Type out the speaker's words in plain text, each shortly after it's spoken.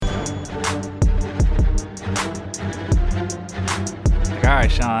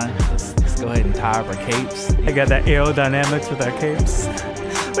right, Sean. Let's go ahead and tie up our capes. I got that aerodynamics with our capes.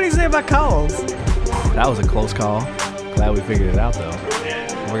 What do you say about cowls? That was a close call. Glad we figured it out, though.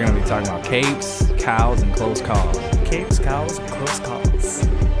 We're going to be talking about capes, cows, and close calls. Capes, cows, and close calls.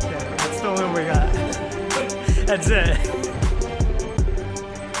 Yeah, that's the only one we got. That's it.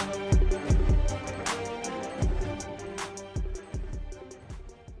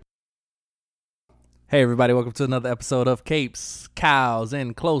 Hey everybody, welcome to another episode of Capes, Cows,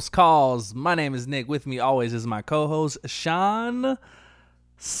 and Close Calls. My name is Nick. With me always is my co-host, Sean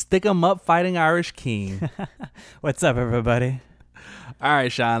Stick 'em Up Fighting Irish King. What's up, everybody? All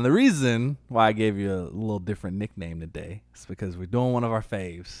right, Sean, the reason why I gave you a little different nickname today is because we're doing one of our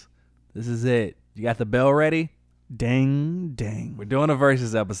faves. This is it. You got the bell ready? Ding, ding. We're doing a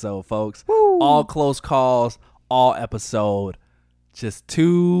versus episode, folks. Woo. All close calls, all episode. Just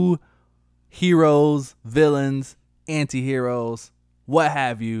two heroes, villains, anti-heroes, what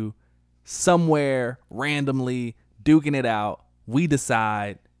have you, somewhere randomly duking it out. We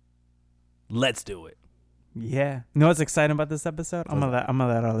decide, let's do it. Yeah. You know what's exciting about this episode? I'm gonna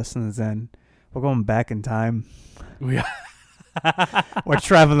let our listeners in. We're going back in time. We are, We're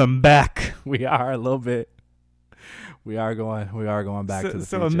traveling back. we are a little bit. We are going back to the future.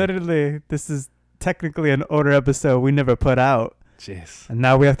 So admittedly, this is technically an older episode we never put out. Jeez. And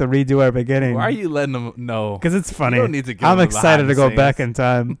now we have to redo our beginning. Why are you letting them know? Because it's funny. You don't need to give I'm them excited to behind the go back scenes. in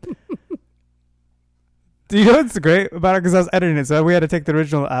time. Do you know what's great about it? Because I was editing it, so we had to take the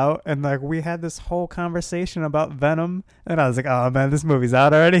original out, and like we had this whole conversation about Venom, and I was like, "Oh man, this movie's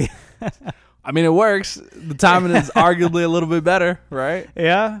out already." I mean, it works. The timing is arguably a little bit better, right?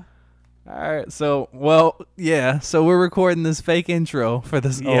 Yeah. All right, so we're recording this fake intro for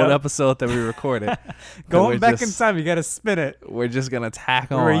this old episode that we recorded. Going back in time, you got to spin it. We're just gonna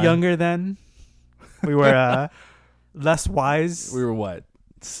tack We on. were younger then. We were less wise. We were what,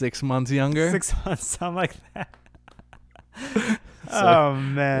 6 months younger? 6 months, something like that. Oh We're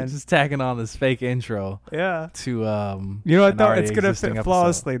man. just tacking on this fake intro Yeah. to You know what an though? already It's gonna existing fit episode.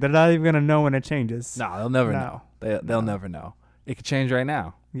 flawlessly. They're not even gonna know when it changes. No, they'll never No. know. They'll never know. It could change right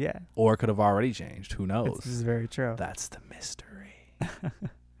now, Yeah. or it could have already changed. Who knows? This is very true. That's the mystery. All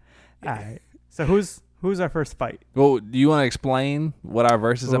right. So who's our first fight? Well, do you want to explain what our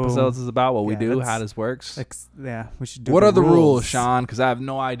versus Ooh. episodes is about? What we Yeah, do? let's- How this works? Yeah, we should do. What are the rules, Sean? Because I have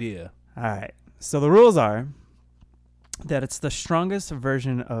no idea. All right. So the rules are that it's the strongest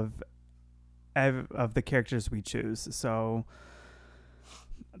version of the characters we choose. So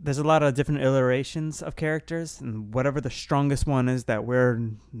there's a lot of different iterations of characters, and whatever the strongest one is that we're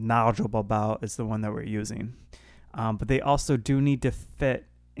knowledgeable about is the one that we're using. But they also do need to fit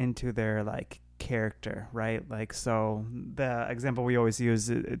into their like character, right? Like, so the example we always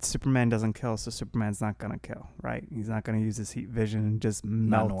use, it's Superman doesn't kill, so Superman's not gonna kill, right? He's not gonna use his heat vision and just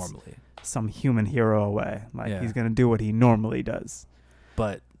Not melt normally, some human hero away. Like, Yeah. he's gonna do what he normally does.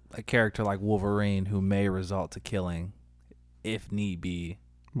 but a character like Wolverine, who may result to killing, if need be,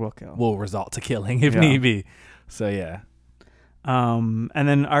 Will kill. will result to killing if Yeah. need be. So yeah, And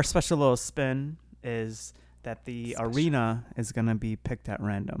then our special little spin is that the arena is gonna be picked at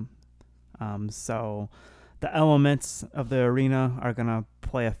random. So the elements of the arena are gonna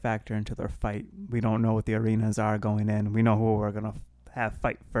play a factor into their fight. We don't know what the arenas are going in. We know who we're gonna have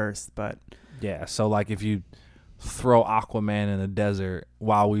fight first, but yeah. So like, if you throw Aquaman in the desert,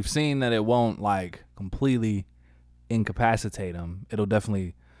 while we've seen that it won't like completely incapacitate him, it'll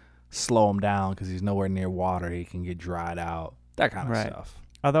definitely slow him down because he's nowhere near water. He can get dried out, that kind of Right. stuff.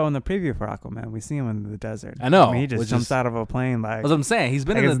 although in the preview for Aquaman, we see him in the desert. I know, he just which jumps is- out of a plane like. That's what I'm saying. He's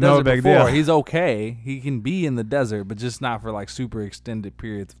been Like, in the it's no desert big before. deal. He's okay. He can be in the desert, but just not for like super extended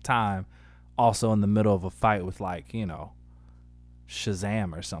periods of time. Also in the middle of a fight with like,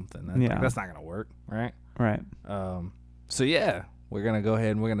 Shazam or something. Yeah. That's not gonna work, right? Right. So yeah, we're gonna go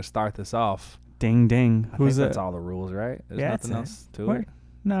ahead and we're gonna start this off. Ding ding. I Who's think that's it? all the rules, right? There's Yeah, nothing that's it. else to We're- it.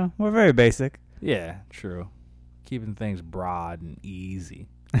 No, we're very basic. Yeah, true. Keeping things broad and easy.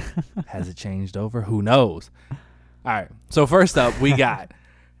 Has it changed over? Who knows? All right. So first up, we got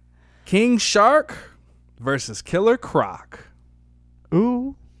King Shark versus Killer Croc.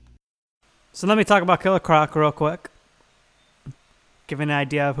 Ooh. So let me talk about Killer Croc real quick. Give an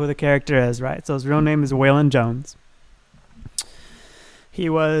idea of who the character is, right? So his real name is Waylon Jones. He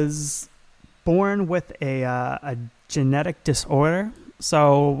was born with a genetic disorder.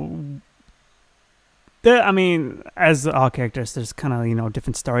 So, as all characters, there's kind of,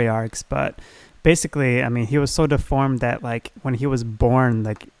 different story arcs. But basically, he was so deformed that, like, when he was born,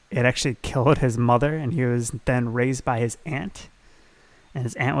 like, it actually killed his mother, and he was then raised by his aunt. and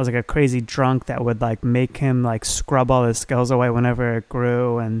his aunt was like a crazy drunk that would like make him like scrub all his scales away whenever it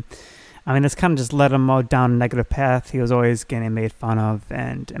grew. And I mean, this kind of just led him down a negative path. He was always getting made fun of,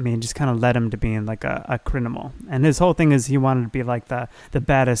 and I mean, just kind of led him to being like a criminal. And his whole thing is he wanted to be like the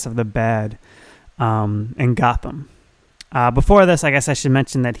baddest of the bad in Gotham. Before this, I guess I should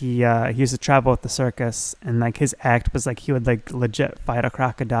mention that he used to travel with the circus, and like his act was like he would like legit fight a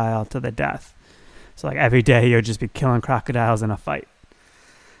crocodile to the death. So like every day he would just be killing crocodiles in a fight.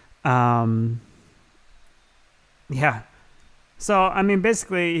 Yeah. So I mean,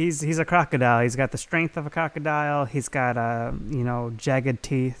 basically, he's a crocodile. He's got the strength of a crocodile. He's got jagged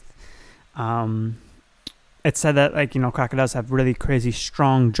teeth. It's said that like crocodiles have really crazy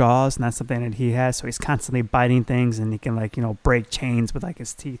strong jaws, and that's something that he has. So he's constantly biting things, and he can like break chains with like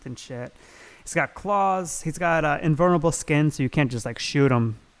his teeth and shit. He's got claws. He's got invulnerable skin, so you can't just like shoot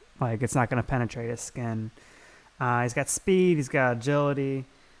him. Like it's not gonna penetrate his skin. He's got speed. He's got agility.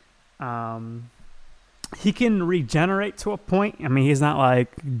 He can regenerate to a point. I mean, he's not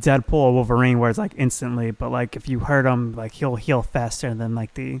like Deadpool or Wolverine where it's like instantly, but like if you hurt him, like he'll heal faster than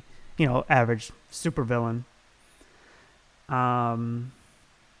like the average supervillain.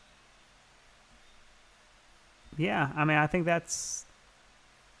 Yeah, I mean, I think that's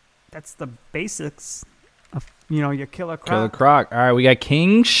the basics of your Killer Croc. Killer Croc. All right, we got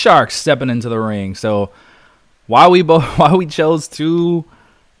King Shark stepping into the ring. So why we chose two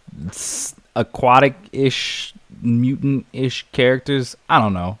aquatic-ish, mutant-ish characters, I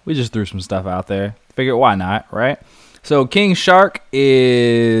don't know. We just threw some stuff out there. Figured why not, right? So King Shark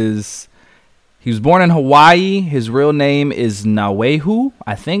he was born in Hawaii. His real name is Nawehu.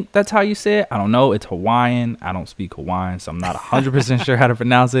 I think that's how you say it. I don't know. It's Hawaiian. I don't speak Hawaiian, so I'm not 100% sure how to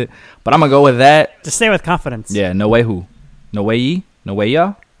pronounce it. But I'm going to go with that. Just say it with confidence. Yeah, Nawehu.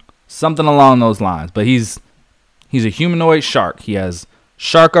 Naweya? Something along those lines. But he's a humanoid shark. He has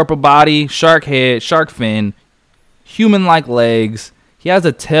shark upper body, shark head, shark fin, human-like legs. He has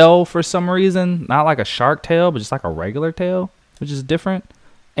a tail for some reason. Not like a shark tail, but just like a regular tail, which is different.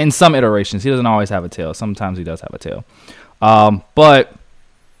 In some iterations, he doesn't always have a tail. Sometimes he does have a tail. But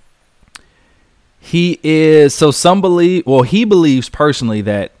he is, he believes personally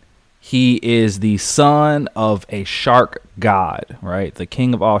that he is the son of a shark god, right? The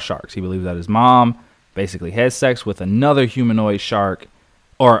king of all sharks. He believes that his mom basically had sex with another humanoid shark,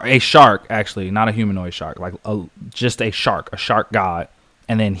 or a shark, actually, not a humanoid shark, like just a shark god,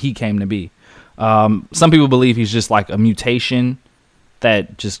 and then he came to be. Some people believe he's just like a mutation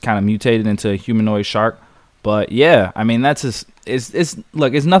that just kind of mutated into a humanoid shark. But yeah, I mean, that's just, it's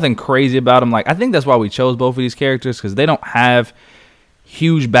nothing crazy about him. Like, I think that's why we chose both of these characters, because they don't have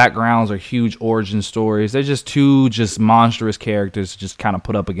huge backgrounds or huge origin stories. They're just two monstrous characters just kind of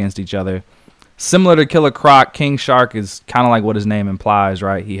put up against each other. Similar to Killer Croc, King Shark is kind of like what his name implies,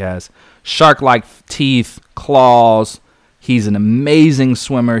 right? He has shark-like teeth, claws. He's an amazing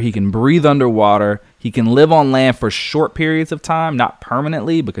swimmer. He can breathe underwater. He can live on land for short periods of time, not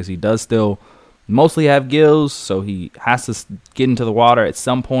permanently, because he does still mostly have gills, so he has to get into the water at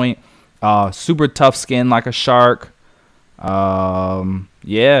some point. Super tough skin like a shark.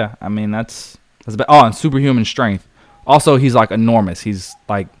 Yeah, I mean, that's and superhuman strength. Also, he's like enormous. He's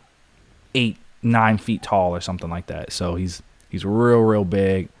like 8-9 feet tall or something like that. So he's real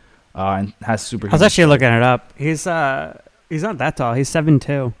big, and has superhuman I was actually strength. looking it up. He's not that tall. He's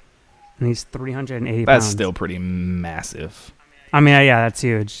 7'2", and he's 380 pounds. That's still pretty massive. I mean, yeah, that's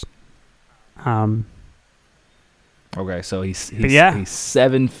huge. Okay, so he's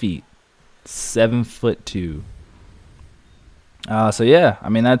 7 feet, 7'2". So yeah, I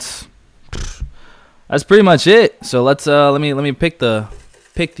mean that's pretty much it. So let's let me pick the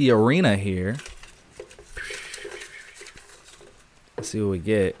arena here. Let's see what we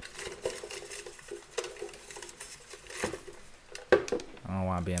get. I don't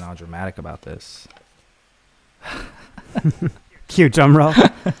want to be all dramatic about this. Cute drum roll.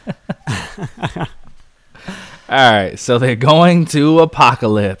 All right, so they're going to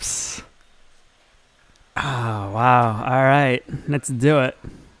Apocalypse. Oh, wow. All right. Let's do it.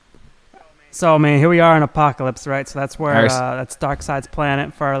 So, man, here we are in Apocalypse, right? So that's where that's Darkseid's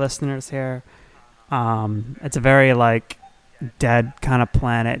planet for our listeners here. It's a very, like, dead kind of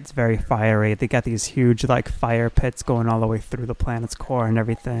planet. It's very fiery. They got these huge, like, fire pits going all the way through the planet's core and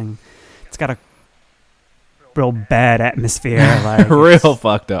everything. It's got a real bad atmosphere. Like real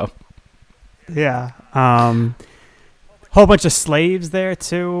fucked up. Yeah. Whole bunch of slaves there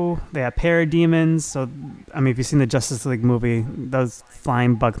too. They have parademons. So, I mean, if you've seen the Justice League movie, those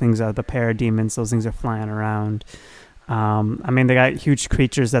flying bug things are the parademons. Those things are flying around. I mean, they got huge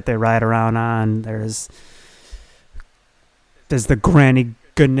creatures that they ride around on. There's there's the Granny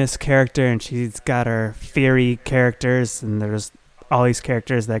Goodness character, and she's got her fairy characters, and there's all these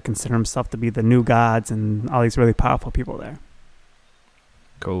characters that consider themselves to be the new gods, and all these really powerful people there.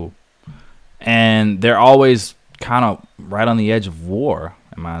 Cool. And they're always kind of right on the edge of war.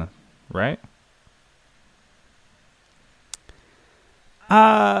 Am I right?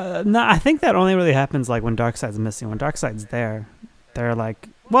 No, I think that only really happens like when Darkseid's missing. When Darkseid's there, they're like,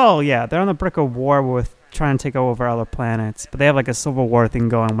 well, yeah, they're on the brink of war with trying to take over other planets, but they have like a civil war thing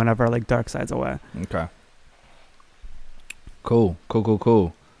going whenever like Darkseid's away. Okay. Cool.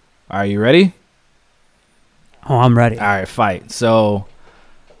 Are you ready? Oh, I'm ready. All right, fight. So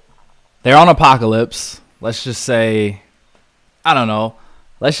they're on Apocalypse. Let's just say, I don't know.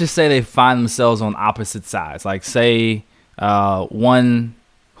 Let's just say they find themselves on opposite sides. Like, say, one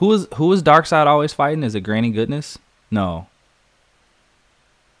who is Darkseid always fighting? Is it Granny Goodness? No.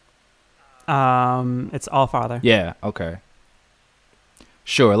 It's Allfather. Yeah. Okay.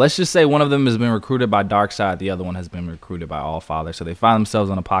 Sure. Let's just say one of them has been recruited by Darkseid. The other one has been recruited by Allfather. So they find themselves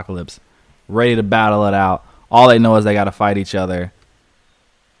on Apocalypse, ready to battle it out. All they know is they got to fight each other.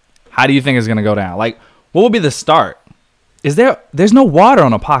 How do you think it's gonna go down? Like, what would be the start? There's no water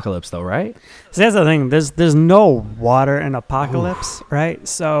on Apocalypse though, right? So that's the thing. There's no water in Apocalypse, right?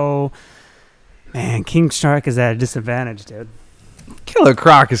 So, man, King Shark is at a disadvantage, dude. Killer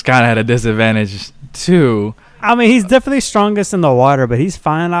Croc is kind of at a disadvantage too. I mean, he's definitely strongest in the water, but he's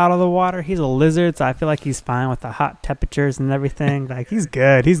fine out of the water. He's a lizard, so I feel like he's fine with the hot temperatures and everything. Like, he's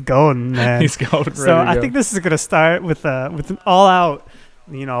good. He's golden, man. He's golden. So I think this is gonna start with an all-out,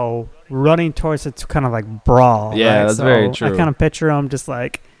 running towards it to kind of like brawl. Yeah, right? that's So very true. I kind of picture him just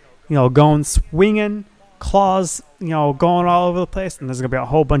like, going swinging, claws, going all over the place, and there's gonna be a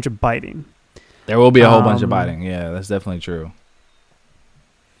whole bunch of biting. There will be a whole bunch of biting. Yeah, that's definitely true.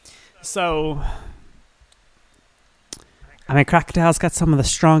 So, I mean, Crocodile's got some of the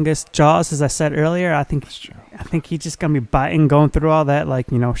strongest jaws, as I said earlier. I think he's just gonna be biting, going through all that, like,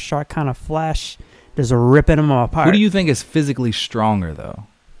 shark kind of flesh, just ripping them apart. Who do you think is physically stronger though?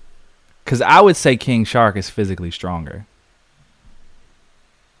 Because I would say King Shark is physically stronger.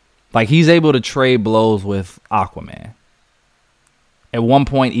 Like, he's able to trade blows with Aquaman. At one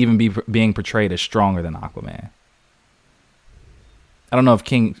point, even being portrayed as stronger than Aquaman. I don't know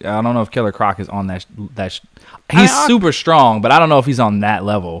if Killer Croc is on that. He's super strong, but I don't know if he's on that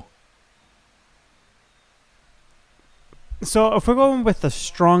level. So if we're going with the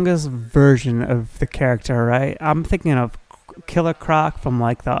strongest version of the character, right? I'm thinking of Killer Croc from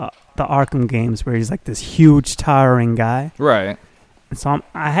like the Arkham games, where he's like this huge, towering guy. Right. So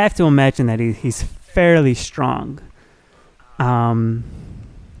I have to imagine that he's fairly strong. And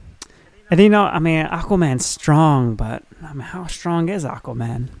I mean, Aquaman's strong, but I mean, how strong is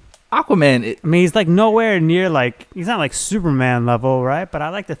Aquaman? He's like nowhere near he's not like Superman level, right? But I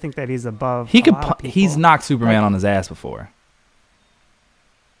like to think that he's above. He's knocked Superman on his ass before.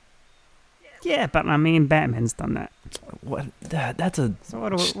 Yeah, but I mean, Batman's done that. What? That's a. So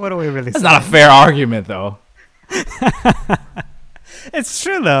what do we really? That's not a fair argument, though. It's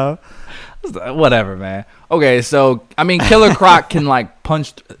true though. Whatever, man. Okay, so I mean, Killer Croc can like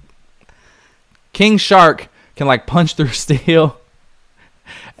punch. King Shark can like punch through steel,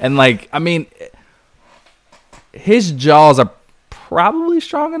 and like, I mean, his jaws are probably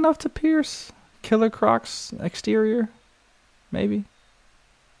strong enough to pierce Killer Croc's exterior, maybe.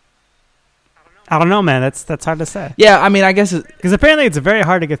 I don't know, man. That's hard to say. Yeah, I mean, I guess because apparently it's very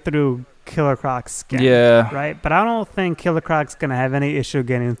hard to get through Killer Croc's skin. Yeah. Right, but I don't think Killer Croc's gonna have any issue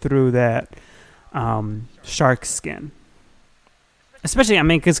getting through that shark skin. Especially, I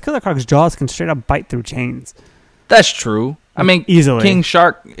mean, because Killer Croc's jaws can straight up bite through chains. That's true. I mean, easily. King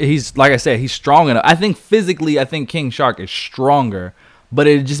Shark, he's, like I said, he's strong enough. I think physically, King Shark is stronger, but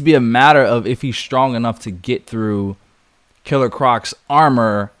it'd just be a matter of if he's strong enough to get through Killer Croc's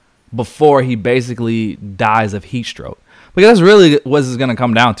armor before he basically dies of heat stroke. Because that's really what it's going to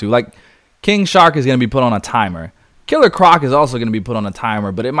come down to. Like, King Shark is going to be put on a timer. Killer Croc is also going to be put on a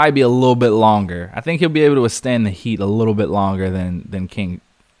timer, but it might be a little bit longer. I think he'll be able to withstand the heat a little bit longer than King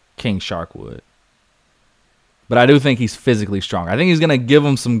Shark would. But I do think he's physically strong. I think he's going to give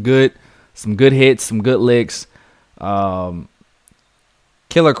him some good hits, some good licks. Killer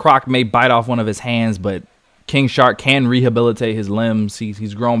Croc may bite off one of his hands, but King Shark can rehabilitate his limbs.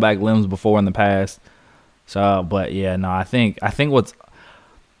 He's grown back limbs before in the past. So, but yeah, no, I think what's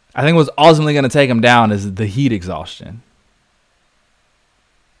ultimately going to take him down is the heat exhaustion.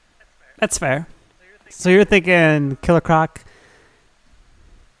 That's fair. So you're thinking Killer Croc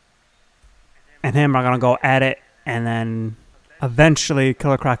and him are going to go at it, and then eventually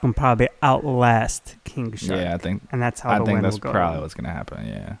Killer Croc will probably outlast King Shark. Yeah, I think And that's how I the think win that's will go. probably what's gonna happen.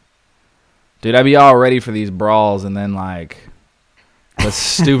 Yeah, dude, I'd be all ready for these brawls, and then like the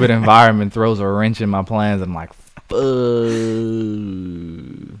stupid environment throws a wrench in my plans. I'm like, fuck.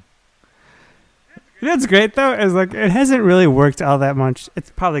 You know what's great though is like it hasn't really worked all that much.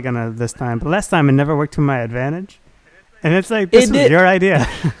 It's probably gonna this time, but last time it never worked to my advantage. And it's like this It was did. your idea.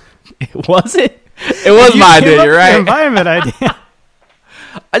 Was it? It was my came idea. up You're with the right. environment idea.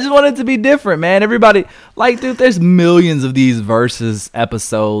 I just want it to be different, man. Everybody, like, dude, there's millions of these versus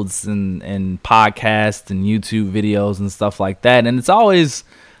episodes and podcasts and YouTube videos and stuff like that, and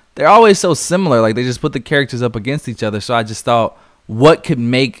they're always so similar. Like, they just put the characters up against each other. So I just thought, what could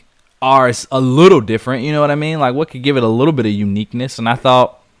make ours a little different? You know what I mean? Like, what could give it a little bit of uniqueness? And I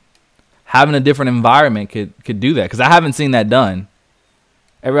thought having a different environment could do that, because I haven't seen that done.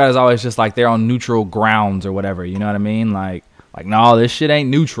 Everybody's always just like they're on neutral grounds or whatever. You know what I mean? Like, no, this shit ain't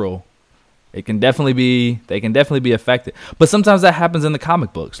neutral. They can definitely be affected. But sometimes that happens in the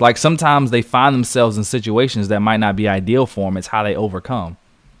comic books. Like, sometimes they find themselves in situations that might not be ideal for them. It's how they overcome.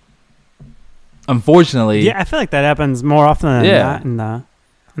 Unfortunately, Yeah, I feel like that happens more often than Yeah. not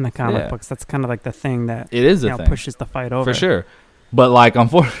in the comic Yeah. books. That's kind of like the thing that it is a thing pushes the fight over. for sure. But like,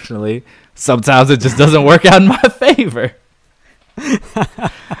 unfortunately, sometimes it just doesn't work out in my favor.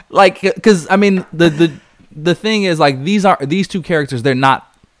 Like, because I mean, the thing is, like, these two characters, they're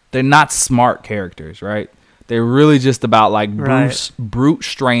not smart characters, right? They're really just about like brute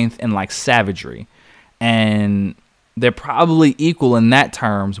strength and like savagery, and they're probably equal in that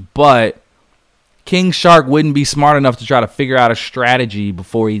terms. But King Shark wouldn't be smart enough to try to figure out a strategy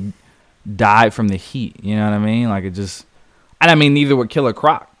before he died from the heat. You know what I mean? Like, it just, and I mean, neither would Killer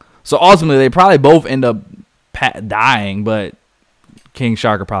Croc. So ultimately, they probably both end up dying, but King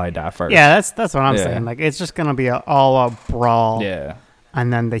Shark will probably die first. Yeah, that's what I'm Yeah. saying. Like, it's just gonna be all a brawl. Yeah.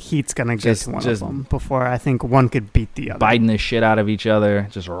 And then the heat's gonna get Just- to one just of them before I think one could beat the other. Biting the shit out of each other.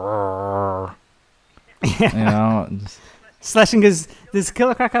 Just, roar. You know? Just- Slashing does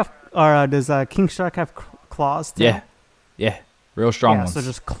Killer Croc have, or does King Shark have claws too? yeah. Yeah. Real strong Yeah, ones. so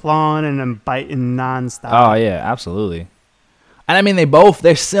just clawing and then biting nonstop. Oh, yeah, absolutely. And I mean,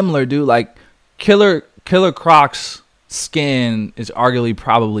 they're similar, dude. Like, Killer Croc's skin is arguably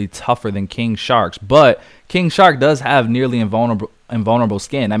probably tougher than King Shark's, but King Shark does have nearly invulnerable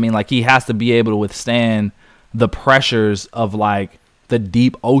skin. I mean, like, he has to be able to withstand the pressures of like the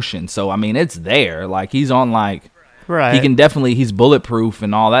deep ocean. So I mean, it's there. Like, he's on like Right. he's bulletproof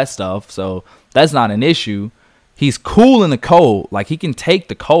and all that stuff. So that's not an issue. He's cool in the cold. Like, he can take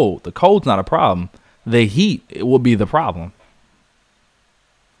the cold. The cold's not a problem. The heat, it will be the problem.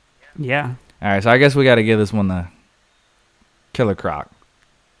 Yeah. All right, so I guess we got to give this one the Killer Croc.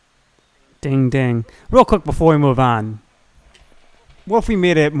 Ding ding. Real quick before we move on. What if we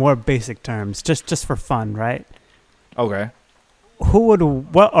made it more basic terms, just for fun, right? Okay. What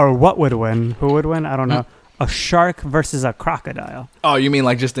would win? Who would win? I don't know. A shark versus a crocodile. Oh, you mean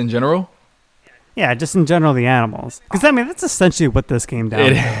like just in general? Yeah, just in general, the animals. Because, I mean, that's essentially what this came down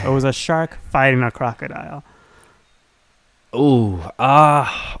It- to. It was a shark fighting a crocodile. Ooh,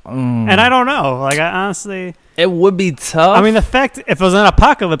 And I don't know. Like, I honestly... it would be tough. I mean, the fact, if it was an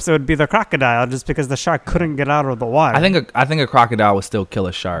apocalypse, it would be the crocodile just because the shark couldn't get out of the water. I think a crocodile would still kill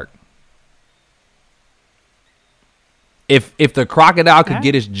a shark. If the crocodile could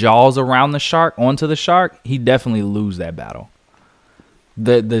get his jaws around the shark, onto the shark, he'd definitely lose that battle.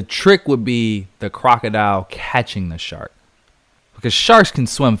 The trick would be the crocodile catching the shark. Because sharks can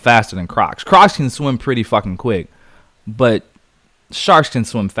swim faster than crocs. Crocs can swim pretty fucking quick, but sharks can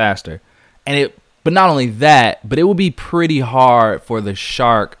swim faster. But not only that, but it would be pretty hard for the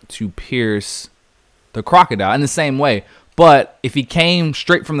shark to pierce the crocodile in the same way. But if he came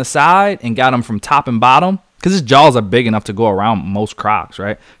straight from the side and got him from top and bottom, because his jaws are big enough to go around most crocs,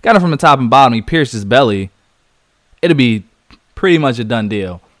 right? Got him from the top and bottom, he pierced his belly, it'd be pretty much a done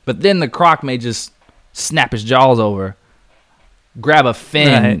deal. But then the croc may just snap his jaws over, grab a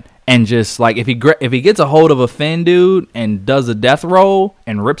fin, Right. and just like if he gets a hold of a fin, dude, and does a death roll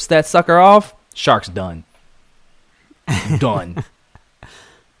and rips that sucker off, shark's done. Done.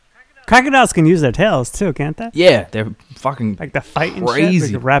 Crocodiles can use their tails, too, can't they? Yeah, they're fucking Like the fight and shit. crazy.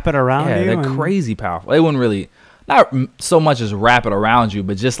 They could wrap it around yeah, you. they're and- crazy powerful. They wouldn't really, not so much as wrap it around you,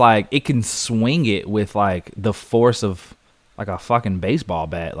 but just like it can swing it with like the force of like a fucking baseball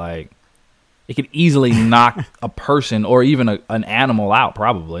bat. Like, it could easily knock a person or even an animal out,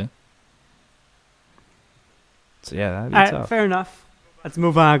 probably. So yeah, that'd be All right, tough. fair enough. Let's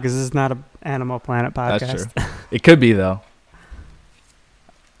move on because this is not an Animal Planet podcast. That's true. It could be though.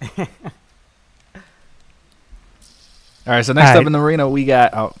 All right, so next All up right. in the arena, we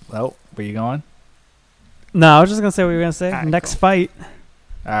got. Oh, where you going? No, I was just gonna say what you were gonna say. All right, Next cool. fight,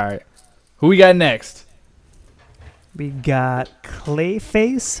 All right, who we got next? we got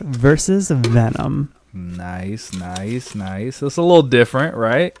Clayface versus Venom. Nice, nice, nice. It's a little different,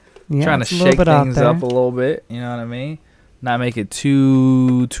 right? Yeah, Trying to it's a little shake bit out things there. up a little bit. You know what I mean? Not make it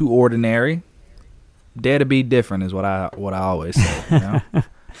too ordinary. Dare to be different is what I always say. You know?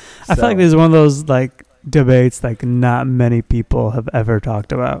 I feel like this is one of those like debates like not many people have ever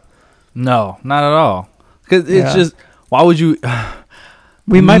talked about. No, not at all. Because it's Yeah. just, why would you?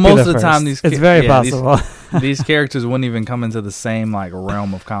 We might most be of the first. time these it's ki- very yeah, these- possible. These characters wouldn't even come into the same like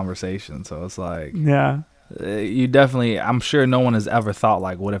realm of conversation. So it's like Yeah. you definitely. I'm sure no one has ever thought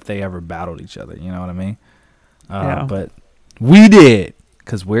like, what if they ever battled each other? You know what I mean? Yeah. But we did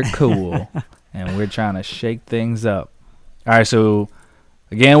because we're cool and we're trying to shake things up. All right, so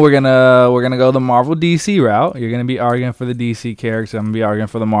again, we're gonna go the Marvel DC route. You're gonna be arguing for the DC character. I'm gonna be arguing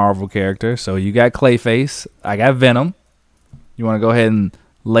for the Marvel character. So you got Clayface. I got Venom. You want to go ahead and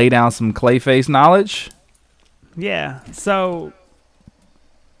lay down some Clayface knowledge? Yeah. So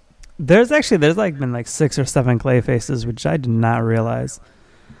there's like been like 6 or 7 Clayfaces, which I did not realize.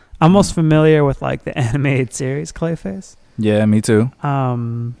 I'm most familiar with like the animated series Clayface. Yeah, me too.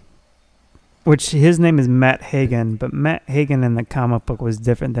 Which his name is Matt Hagen, but Matt Hagen in the comic book was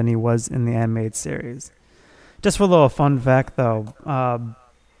different than he was in the animated series. Just for a little fun fact, though,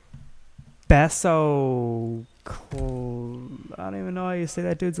 Basso, I don't even know how you say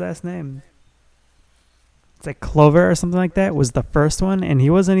that dude's last name. It's like Clover or something like that, was the first one, and he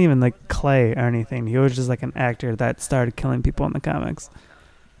wasn't even like Clay or anything. He was just like an actor that started killing people in the comics.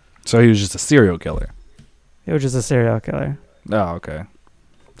 So he was just a serial killer. He was just a serial killer. Oh, okay.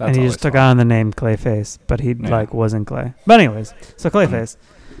 And he always just took fun. on the name Clayface, but he Yeah. like wasn't Clay. But anyways, so Clayface.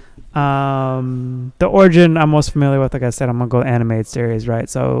 The origin I'm most familiar with, like I said, I'm gonna go animated series, right?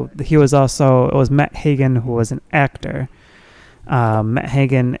 So it was Matt Hagen who was an actor. Matt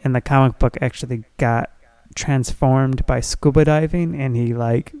Hagen in the comic book actually got transformed by scuba diving, and he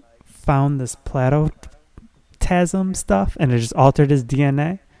like found this platyplasm stuff, and it just altered his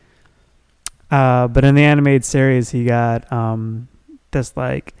DNA. But in the animated series, he got this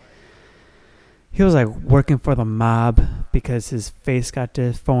like he was like working for the mob because his face got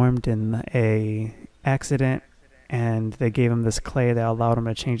deformed in a accident, and they gave him this clay that allowed him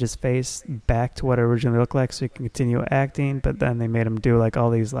to change his face back to what it originally looked like so he can continue acting. But then they made him do like all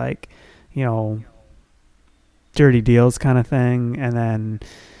these like, you know, dirty deals kind of thing, and then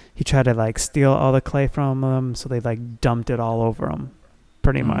he tried to like steal all the clay from them, so they like dumped it all over him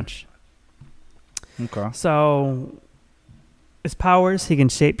pretty much. Okay. So his powers, he can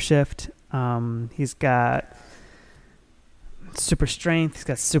shapeshift. He's got super strength. He's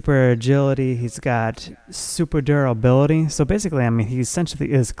got super agility. He's got super durability. So basically, I mean, he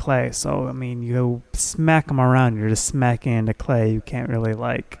essentially is clay. So, I mean, you smack him around, you're just smacking into clay. You can't really,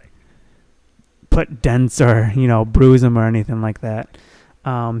 like, put dents or, you know, bruise him or anything like that.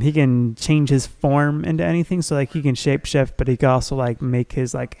 He can change his form into anything. So, like, he can shapeshift, but he can also, like, make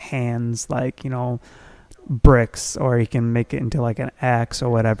his, like, hands, like, you know, bricks, or he can make it into, like, an axe or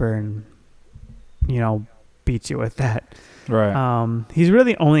whatever and, you know, beat you with that. Right. He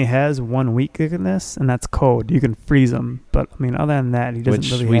really only has one weakness, and that's cold. You can freeze him, but I mean, other than that, he doesn't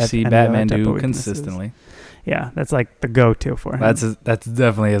Which really we have see any Batman other type do of weaknesses. consistently. Yeah, that's like the go-to for him. That's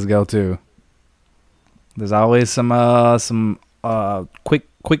definitely his go-to. There's always some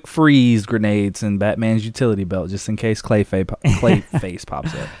quick freeze grenades in Batman's utility belt just in case Clayface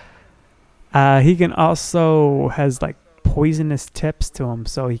pops up. He can also has like poisonous tips to him,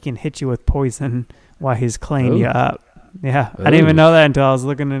 so he can hit you with poison while he's claying you Ooh. up. Yeah, I didn't even know that until I was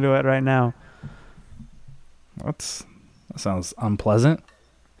looking into it right now. That sounds unpleasant.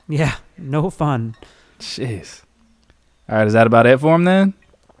 Yeah, no fun. Jeez. All right, is that about it for him then?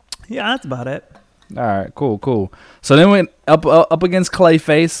 Yeah, that's about it. All right, cool. So then we up against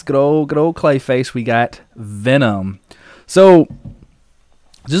Clayface, good old Clayface. We got Venom. So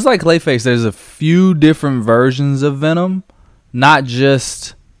just like Clayface, there's a few different versions of Venom, not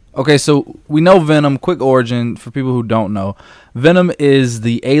just. Okay, so we know Venom. Quick origin for people who don't know. Venom is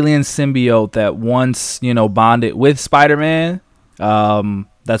the alien symbiote that once, bonded with Spider-Man.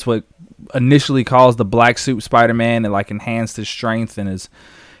 That's what initially caused the black suit Spider-Man. It like enhanced his strength and his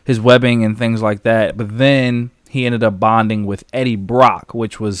webbing and things like that. But then he ended up bonding with Eddie Brock,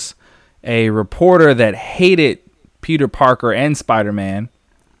 which was a reporter that hated Peter Parker and Spider-Man.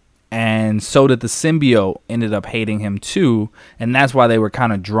 And so did the symbiote ended up hating him too. And that's why they were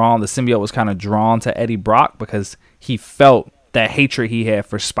kind of drawn. The symbiote was kind of drawn to Eddie Brock because he felt that hatred he had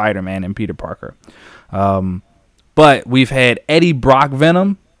for Spider-Man and Peter Parker. But we've had Eddie Brock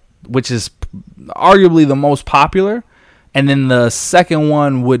Venom, which is arguably the most popular. And then the second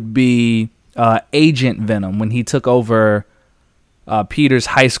one would be Agent Venom, when he took over Peter's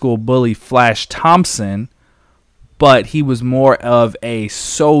high school bully Flash Thompson. But he was more of a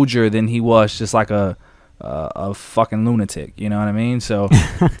soldier than he was just like a fucking lunatic. You know what I mean? So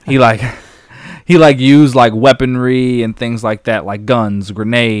he used like weaponry and things like that, like guns,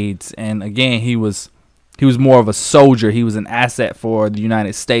 grenades. And again, he was more of a soldier. He was an asset for the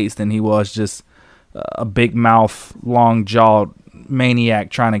United States than he was just a big mouth, long jawed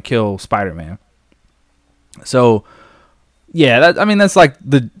maniac trying to kill Spider-Man. So yeah, that's like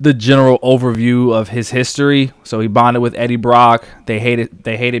the general overview of his history. So he bonded with Eddie Brock. They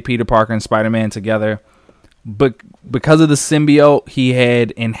hated Peter Parker and Spider-Man together. But because of the symbiote, he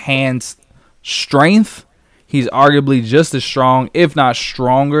had enhanced strength. He's arguably just as strong, if not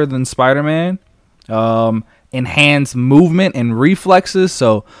stronger, than Spider-Man. Enhanced movement and reflexes.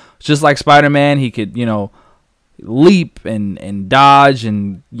 So just like Spider-Man, he could, leap and dodge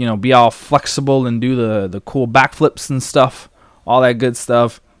and, be all flexible and do the cool backflips and stuff, all that good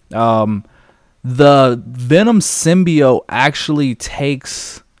stuff. The Venom symbiote actually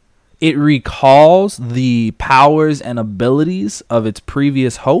it recalls the powers and abilities of its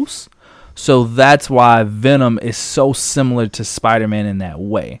previous host. So that's why Venom is so similar to Spider-Man in that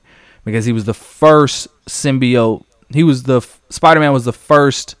way. Because he was the first symbiote. Spider-Man was the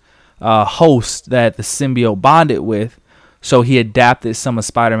first host that the symbiote bonded with. So he adapted some of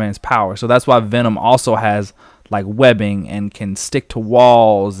Spider-Man's power. So that's why Venom also has like webbing and can stick to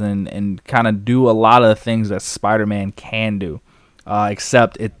walls and kind of do a lot of the things that Spider-Man can do.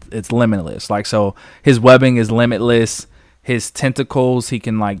 Except it's limitless. Like, so his webbing is limitless. His tentacles, he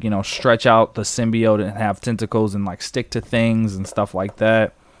can stretch out the symbiote and have tentacles and like stick to things and stuff like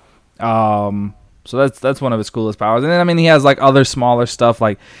that. So that's one of his coolest powers. And then he has like other smaller stuff,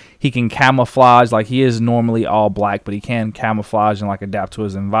 like he can camouflage. Like, he is normally all black, but he can camouflage and like adapt to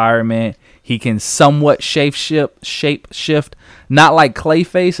his environment. He can somewhat shape shift, not like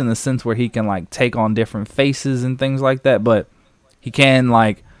Clayface in the sense where he can like take on different faces and things like that, but he can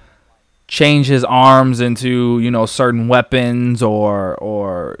like change his arms into certain weapons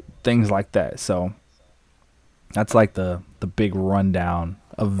or things like that. So that's like the big rundown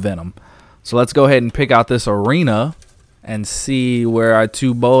of Venom. So let's go ahead and pick out this arena and see where our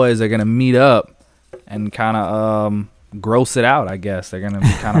two boys are going to meet up and kind of gross it out, I guess. They're going to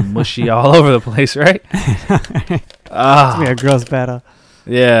be kind of mushy all over the place, right? It's going to be a gross battle.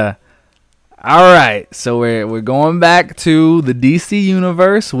 Yeah. All right. So we're going back to the DC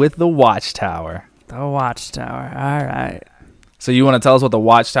universe with the Watchtower. The Watchtower. All right. So you want to tell us what the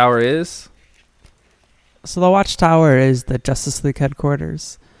Watchtower is? So the Watchtower is the Justice League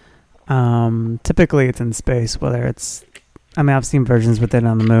headquarters. Typically it's in space, whether it's, I've seen versions with it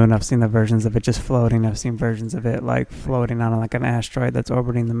on the moon. I've seen the versions of it just floating. I've seen versions of it like floating on like an asteroid that's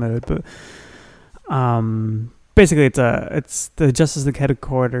orbiting the moon. But basically it's the Justice League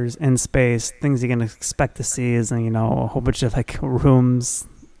headquarters in space. Things you can expect to see is, a whole bunch of like rooms.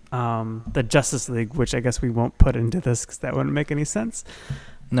 The Justice League, which I guess we won't put into this because that wouldn't make any sense.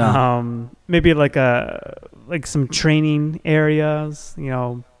 No. Maybe like some training areas,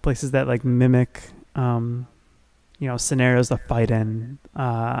 places that like mimic, scenarios to fight in.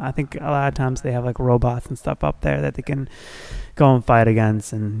 I think a lot of times they have like robots and stuff up there that they can go and fight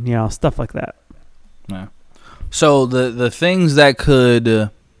against and, stuff like that. Yeah. So the things that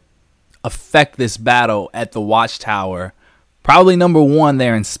could affect this battle at the Watchtower, probably number one,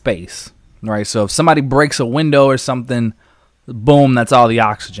 they're in space, right? So if somebody breaks a window or something, boom, that's all the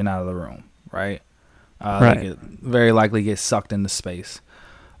oxygen out of the room, right? Right. They could very likely get sucked into space.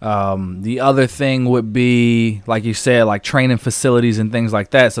 The other thing would be, like you said, like training facilities and things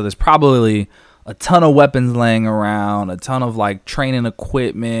like that. So there's probably a ton of weapons laying around, a ton of like training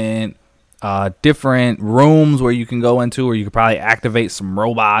equipment, different rooms where you can go into, or you could probably activate some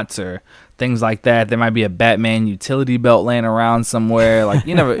robots or things like that. There might be a Batman utility belt laying around somewhere. Like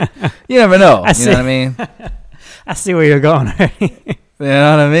you never know. You know what I mean? I see where you're going. You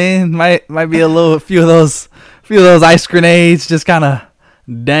know what I mean? Might be a few of those ice grenades just kind of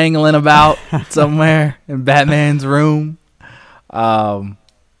dangling about somewhere in Batman's room.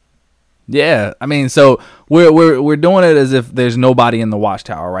 Yeah, so we're doing it as if there's nobody in the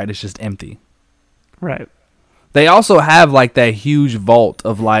Watchtower, right? It's just empty. Right. They also have like that huge vault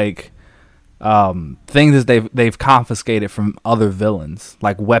of like things that they've confiscated from other villains,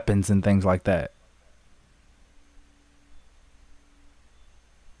 like weapons and things like that.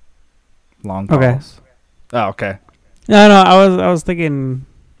 Long pause. Okay. Oh, okay. No, I was thinking.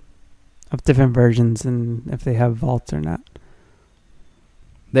 of different versions and if they have vaults or not.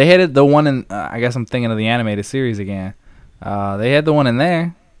 They had it, the one in. I guess I'm thinking of the animated series again. They had the one in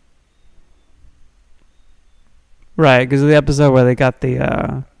there. Right, because of the episode where they got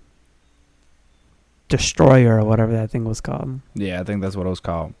the Destroyer or whatever that thing was called. Yeah, I think that's what it was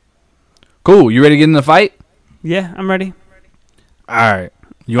called. Cool. You ready to get in the fight? Yeah, I'm ready. All right.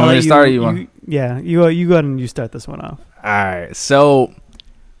 You want me to start? Or you want? Yeah, you go ahead and you start this one off. All right. So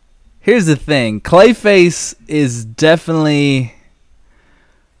here's the thing. Clayface is definitely.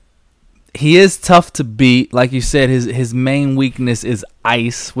 He is tough to beat. Like you said, his main weakness is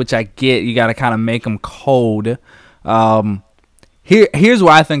ice, which I get. You got to kind of make him cold. Here's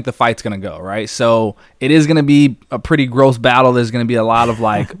where I think the fight's going to go, right? So it is going to be a pretty gross battle. There's going to be a lot of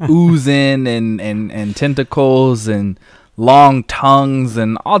like oozing and tentacles and long tongues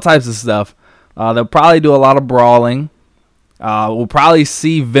and all types of stuff. They'll probably do a lot of brawling. We'll probably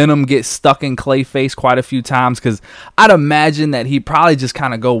see Venom get stuck in Clayface quite a few times because I'd imagine that he'd probably just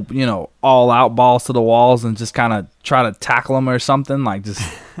kind of go, all out, balls to the walls and just kind of try to tackle him or something, like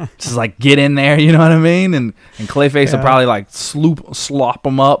just like get in there, you know what I mean? And Clayface will probably like slop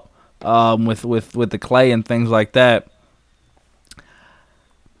him up with the clay and things like that.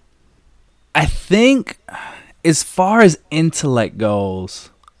 I think as far as intellect goes,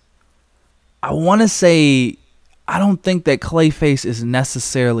 I want to say I don't think that Clayface is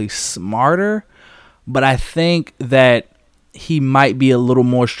necessarily smarter, but I think that he might be a little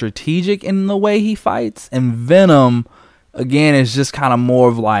more strategic in the way he fights. And Venom, again, is just kind of more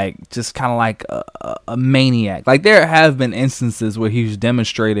of like, a maniac. Like there have been instances where he's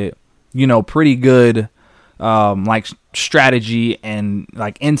demonstrated, pretty good, like strategy and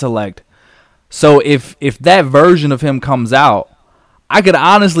like intellect. So if that version of him comes out, I could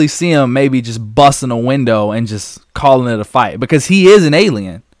honestly see him maybe just busting a window and just calling it a fight because he is an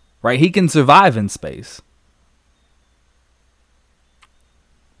alien, right? He can survive in space.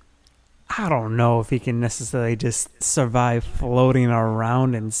 I don't know if he can necessarily just survive floating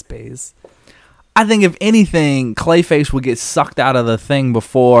around in space. I think if anything, Clayface would get sucked out of the thing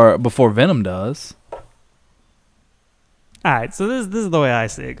before Venom does. All right, so this is the way I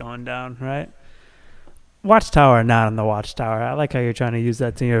see it going down, right? Watchtower or not in the Watchtower. I like how you're trying to use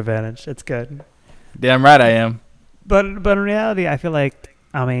that to your advantage. It's good. Damn right I am. But in reality, I feel like,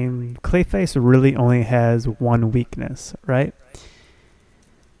 Clayface really only has one weakness, right?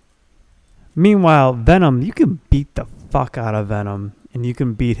 Meanwhile, Venom, you can beat the fuck out of Venom and you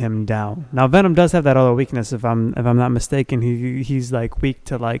can beat him down. Now, Venom does have that other weakness, if I'm not mistaken. He's like weak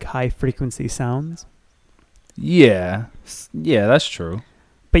to like high frequency sounds. Yeah, that's true.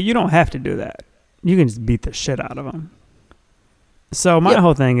 But you don't have to do that. You can just beat the shit out of him. So my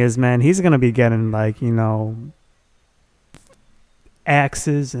whole thing is, man, he's going to be getting like,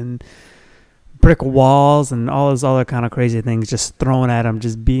 axes and brick walls and all those other kind of crazy things just thrown at him,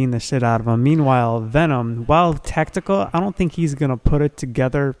 just beating the shit out of him. Meanwhile, Venom, while tactical, I don't think he's going to put it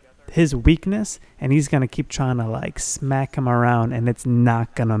together, his weakness, and he's going to keep trying to like smack him around, and it's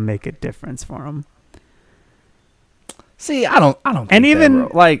not going to make a difference for him. See, I don't think and even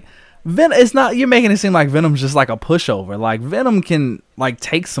that, bro. Like it's not, you're making it seem like Venom's just like a pushover. Like Venom can like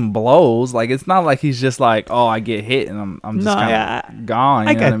take some blows. Like it's not like he's just like, oh, I get hit and I'm just kind of gone.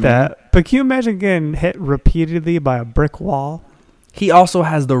 I get that. But can you imagine getting hit repeatedly by a brick wall? He also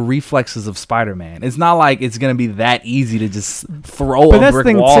has the reflexes of Spider-Man. It's not like it's gonna be that easy to just throw a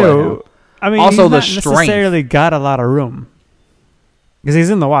brick wall at him. I mean, also he's the not strength. necessarily got a lot of room. Because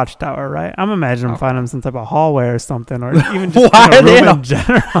he's in the Watchtower, right? I'm imagining finding him some type of hallway or something, or even just in a room in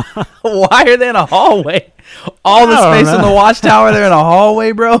general. Why are they in a hallway? All the space in the Watchtower, they're in a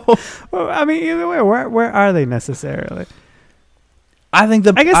hallway, bro. Well, I mean, either way, where are they necessarily? I think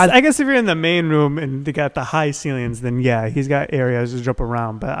I guess if you're in the main room and they got the high ceilings, then yeah, he's got areas to jump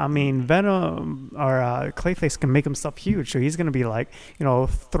around. But I mean, Venom or Clayface can make himself huge, so he's gonna be like,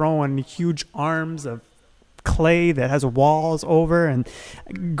 throwing huge arms of clay that has walls over. And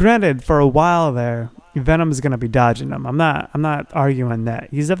granted, for a while there, Venom is gonna be dodging them. I'm not arguing that.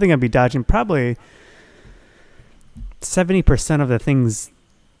 He's definitely gonna be dodging probably 70% of the things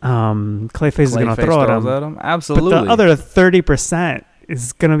Clayface is going to throw at him. Absolutely. But the other 30%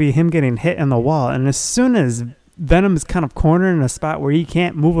 is going to be him getting hit in the wall. And as soon as Venom is kind of cornered in a spot where he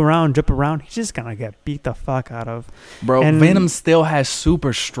can't move around, jump around, he's just going to get beat the fuck out of. Bro, and Venom still has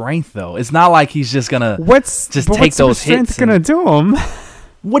super strength, though. It's not like he's just going to take those hits. What's strength going to do him?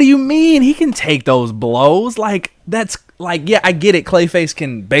 What do you mean? He can take those blows. Like, that's like, yeah, I get it. Clayface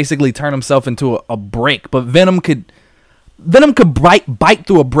can basically turn himself into a brick, but Venom could bite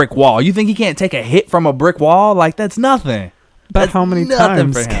through a brick wall. You think he can't take a hit from a brick wall? Like, that's nothing. But That's how many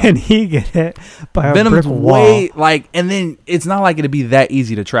nothing times for him. can he get hit by a Venom's brick wall? way like, and then it's not like it'd be that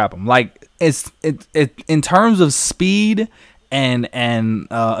easy to trap him. Like it in terms of speed and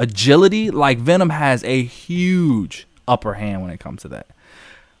agility, like Venom has a huge upper hand when it comes to that.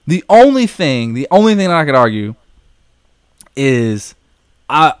 The only thing that I could argue is,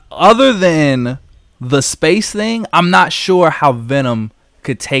 other than the space thing, I'm not sure how Venom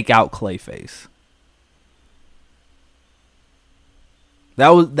could take out Clayface. That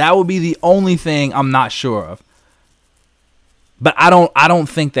would be the only thing I'm not sure of. But I don't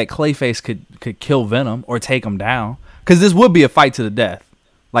think that Clayface could kill Venom or take him down, because this would be a fight to the death.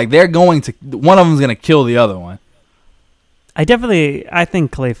 Like one of them's gonna kill the other one. I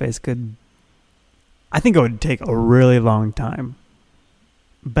think Clayface could. I think it would take a really long time.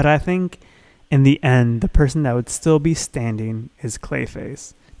 But I think in the end, the person that would still be standing is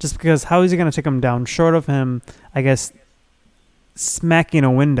Clayface. Just because how is he going to take him down? Short of him, I guess, smacking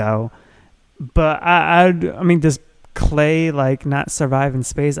a window. But I mean, does Clay like not survive in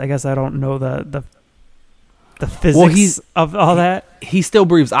space? I guess I don't know the physics of all that. He still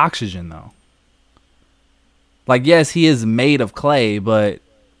breathes oxygen though. Like, yes, he is made of clay, but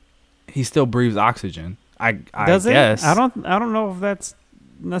he still breathes oxygen. I guess. I don't know if that's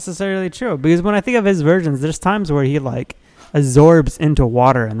necessarily true, because when I think of his versions, there's times where he like absorbs into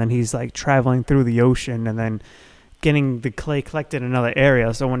water and then he's like traveling through the ocean and then getting the clay collected in another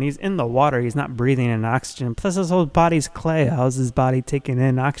area. So when he's in the water, he's not breathing in oxygen. Plus his whole body's clay. How's his body taking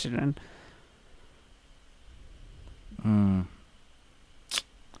in oxygen? I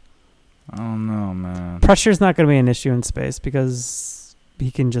don't know, man. Pressure's not going to be an issue in space because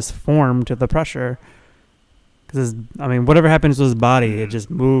he can just form to the pressure. Because, I mean, whatever happens to his body, it just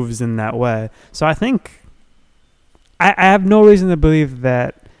moves in that way. So I think I have no reason to believe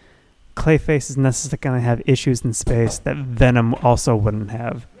that Clayface is necessarily going to have issues in space that Venom also wouldn't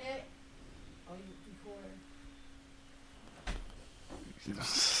have.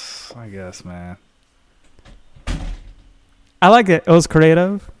 I guess, man. I like it. It was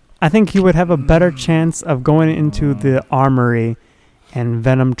creative. I think he would have a better chance of going into the armory and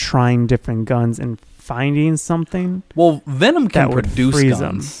Venom trying different guns and finding something. Well, Venom can produce freeze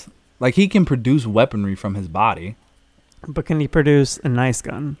guns. Like, he can produce weaponry from his body. But can he produce a nice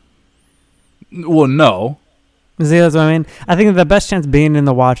gun? Well, no. See, that's what I mean. I think the best chance being in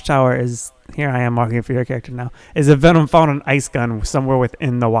the Watchtower is, here I am arguing for your character now, is if Venom found an ice gun somewhere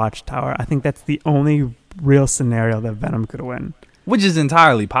within the Watchtower. I think that's the only real scenario that Venom could win. Which is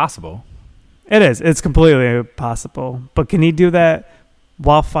entirely possible. It is. It's completely possible. But can he do that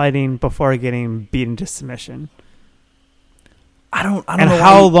while fighting before getting beaten to submission? I don't know. And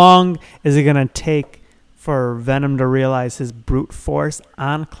how long is it going to take for Venom to realize his brute force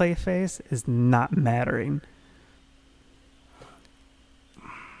on Clayface is not mattering?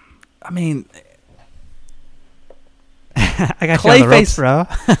 I mean, I got you on the ropes, bro.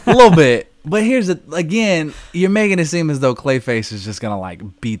 A little bit. But here's again, you're making it seem as though Clayface is just gonna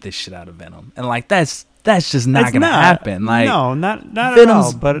like beat the shit out of Venom, and like that's just not gonna happen. Like, no, not Venom's at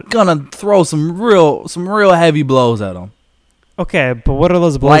all. But gonna throw some real heavy blows at him. Okay, but what are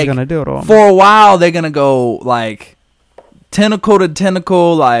those blows Like, gonna do to him? For a while, they're gonna go like tentacle to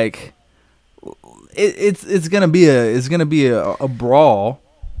tentacle. Like it's gonna be a brawl.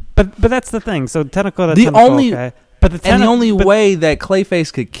 But that's the thing. So tentacle to The tentacle. only- Okay. But the only way that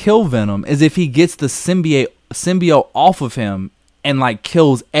Clayface could kill Venom is if he gets the symbiote off of him and like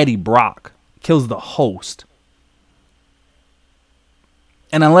kills Eddie Brock, kills the host.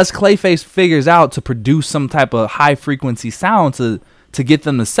 And unless Clayface figures out to produce some type of high frequency sound to get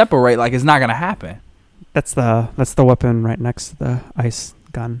them to separate, like, it's not gonna happen. That's the weapon right next to the ice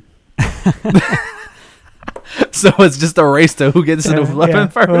gun. So it's just a race to who gets to the weapon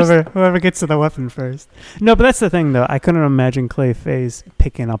first. Whoever gets to the weapon first. No, but that's the thing, though. I couldn't imagine Clayface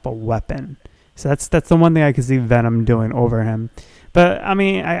picking up a weapon. So that's the one thing I could see Venom doing over him. But, I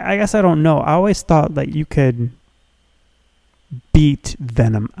mean, I guess I don't know. I always thought that you could beat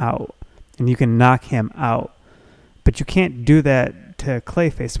Venom out and you can knock him out. But you can't do that to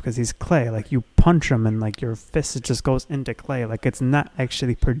Clayface because he's clay. Like, you punch him and, like, your fist just goes into clay. Like, it's not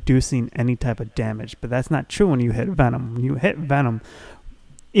actually producing any type of damage. But that's not true when you hit Venom. When you hit Venom,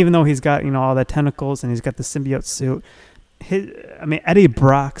 even though he's got, all the tentacles and he's got the symbiote suit, Eddie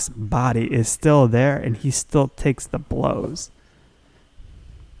Brock's body is still there and he still takes the blows.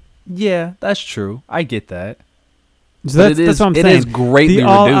 Yeah, that's true. I get that. So that's what I'm saying. It is greatly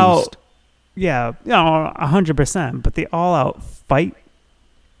reduced. Yeah, 100%. But the all-out fight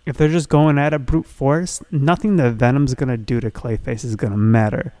if they're just going at it brute force, nothing that Venom's going to do to Clayface is going to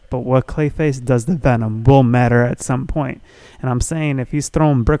matter. But what Clayface does to Venom will matter at some point. And I'm saying if he's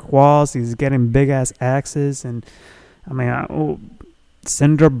throwing brick walls, he's getting big-ass axes, and, I mean,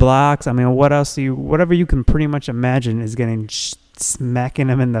 cinder blocks. I mean, what else whatever you can pretty much imagine is getting smacking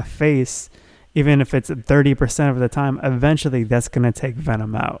him in the face, even if it's 30% of the time, eventually that's going to take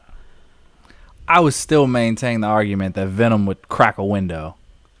Venom out. I would still maintain the argument that Venom would crack a window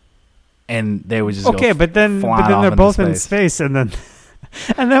and they would just okay, but then they're both in space, and then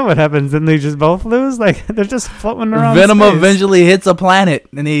what happens? Then they just both lose? Like, they're just floating around Venom space. eventually hits a planet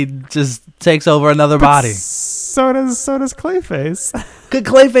and he just takes over another body. So does Clayface. Could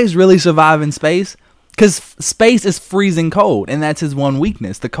Clayface really survive in space? Because space is freezing cold, and that's his one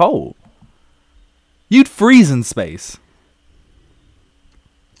weakness, the cold. You'd freeze in space.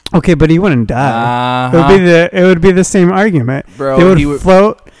 Okay, but he wouldn't die. Uh-huh. It would be the same argument. Bro, they would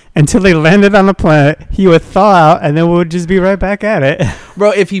float until they landed on the planet. He would thaw out, and then we would just be right back at it.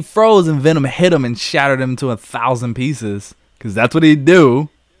 Bro, if he froze and Venom hit him and shattered him to 1,000 pieces, because that's what he'd do,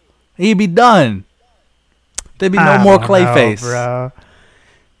 he'd be done. There'd be no more Clayface. Bro.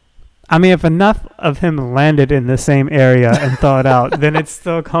 I mean, if enough of him landed in the same area and thawed out, then it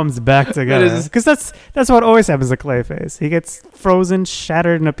still comes back together. Because that's what always happens to Clayface. He gets frozen,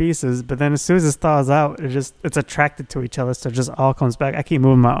 shattered into pieces, but then as soon as it thaws out, it's attracted to each other, so it just all comes back. I keep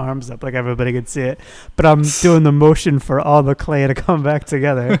moving my arms up like everybody can see it, but I'm doing the motion for all the clay to come back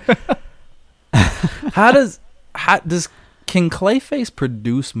together. Can Clayface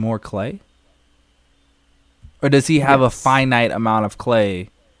produce more clay? Or does he have a finite amount of clay?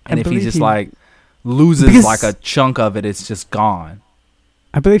 And if he just loses like a chunk of it, it's just gone.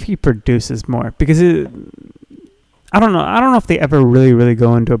 I believe he produces more because I don't know if they ever really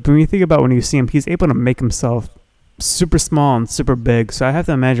go into it. But when you think about when you see him, he's able to make himself super small and super big. So I have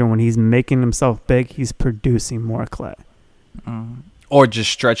to imagine when he's making himself big, he's producing more clay. Or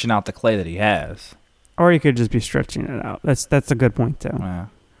just stretching out the clay that he has. Or he could just be stretching it out. That's a good point too. Yeah.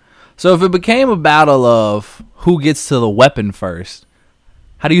 So if it became a battle of who gets to the weapon first,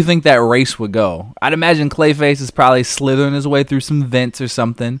 how do you think that race would go? I'd imagine Clayface is probably slithering his way through some vents or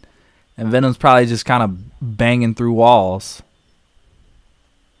something, and Venom's probably just kind of banging through walls.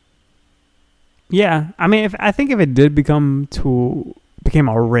 Yeah, I mean, I think if it did became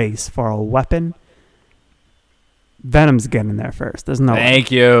a race for a weapon, Venom's getting there first. There's no.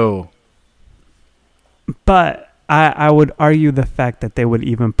 Thank you. But I would argue the fact that they would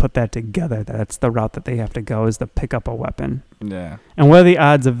even put that together, that's the route that they have to go, is to pick up a weapon. Yeah. And what are the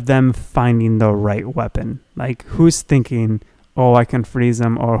odds of them finding the right weapon? Like, who's thinking, oh, I can freeze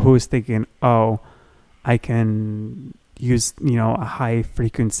him, or who's thinking, oh, I can use, a high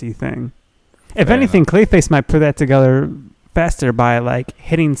frequency thing? If anything, Clayface might put that together faster by, like,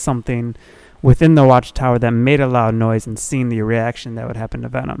 hitting something within the watchtower that made a loud noise and seeing the reaction that would happen to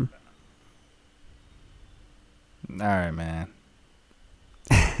Venom. All right, man.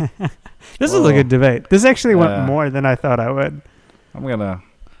 This was a good debate. This actually went more than I thought I would. I'm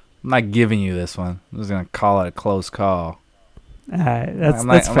not giving you this one. I'm just gonna call it a close call. All right,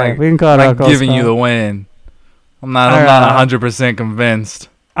 that's fair. We can call it a close call. I'm giving you the win. I'm not 100% convinced.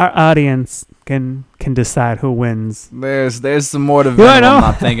 Our audience can decide who wins. There's some more to Venom I'm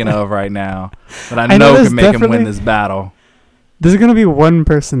not thinking of right now, but I know can make him win this battle. There's going to be one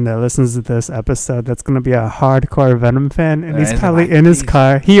person that listens to this episode that's going to be a hardcore Venom fan, and he's probably in his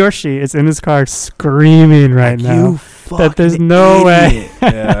car. He or she is in his car screaming right now that there's no way.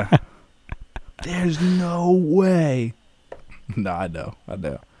 Yeah. There's no way. No, I know. All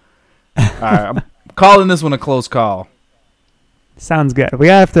right, I'm calling this one a close call. Sounds good. We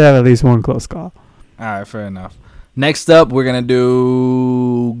have to have at least one close call. All right, fair enough. Next up, we're going to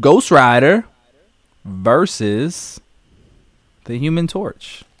do Ghost Rider versus the Human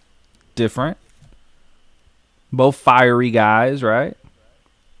Torch. Different. Both fiery guys, right?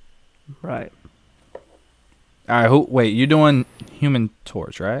 Right. All right. Wait, you're doing Human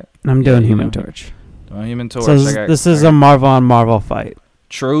Torch, right? I'm doing Human Torch. Doing Human Torch. So this is a Marvel on Marvel fight.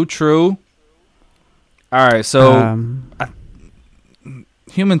 True. All right. So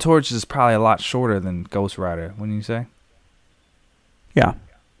Human Torch is probably a lot shorter than Ghost Rider, wouldn't you say? Yeah.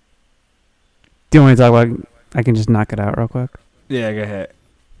 Do you want me to talk about? I can just knock it out real quick. Yeah, go ahead.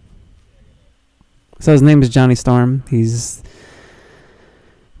 So his name is Johnny Storm. He's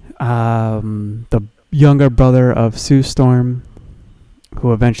the younger brother of Sue Storm,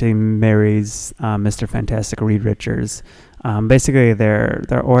 who eventually marries Mr. Fantastic Reed Richards. Basically,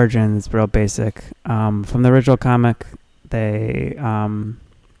 their origin is real basic. From the original comic,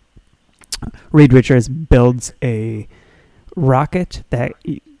 Reed Richards builds a rocket that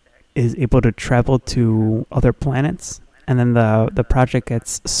is able to travel to other planets, and then the project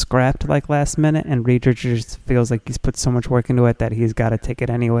gets scrapped like last minute, and Reed Richards feels like he's put so much work into it that he's got to take it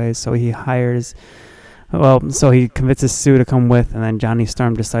anyway. So he convinces Sue to come with, and then Johnny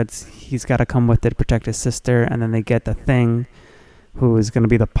Storm decides he's got to come with to protect his sister, and then they get the Thing, who is going to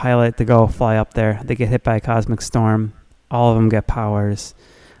be the pilot, to go fly up there. They get hit by a cosmic storm. All of them get powers.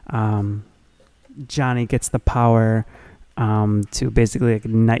 Johnny gets the power to basically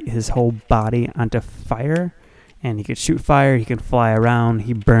ignite his whole body onto fire, and he can shoot fire. He can fly around.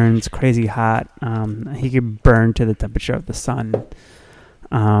 He burns crazy hot. He can burn to the temperature of the sun.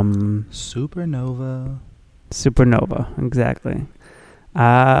 Supernova, exactly.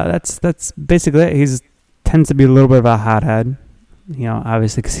 That's basically it. He tends to be a little bit of a hothead,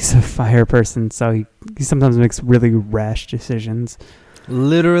 obviously because he's a fire person. So he sometimes makes really rash decisions.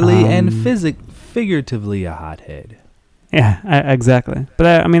 Literally and figuratively a hothead. Yeah, exactly.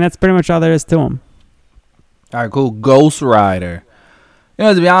 But that's pretty much all there is to him. All right, cool. Ghost Rider.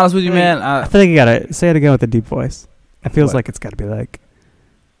 To be honest with you, man, I feel like you gotta say it again with a deep voice. It feels like it's gotta be like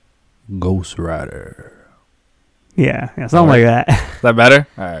Ghost Rider. Yeah, something like that. Is that better?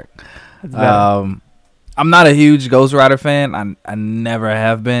 All right. I'm not a huge Ghost Rider fan. I never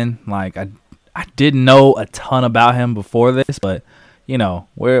have been. Like I didn't know a ton about him before this, but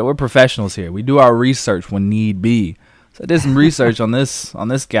we're professionals here. We do our research when need be. So I did some research on this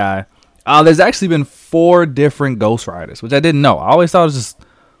guy. There's actually been 4 different Ghost Riders, which I didn't know. I always thought it was just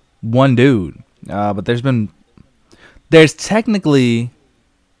one dude. But there's been 4.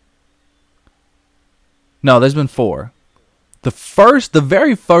 The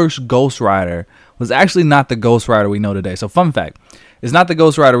very first Ghost Rider was actually not the Ghost Rider we know today. So fun fact, it's not the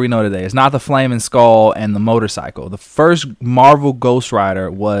Ghost Rider we know today. It's not the Flaming Skull and the motorcycle. The first Marvel Ghost Rider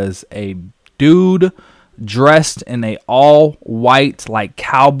was a dude dressed in a all-white like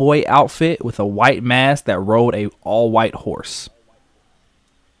cowboy outfit with a white mask that rode a all-white horse.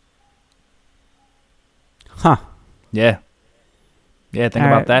 Huh. Yeah. Yeah, think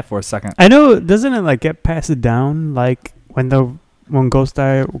about that for a second. I know, doesn't it get passed down when Ghost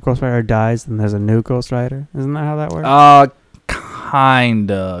Rider dies, then there's a new Ghost Rider? Isn't that how that works?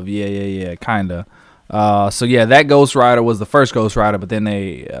 Kind of. Yeah, kind of. So yeah, that Ghost Rider was the first Ghost Rider, but then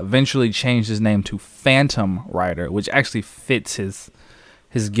they eventually changed his name to Phantom Rider, which actually fits his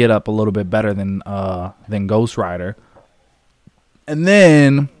get up a little bit better than Ghost Rider. And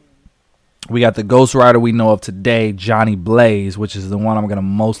then we got the Ghost Rider we know of today, Johnny Blaze, which is the one I'm going to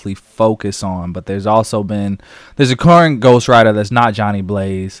mostly focus on. But there's a current Ghost Rider that's not Johnny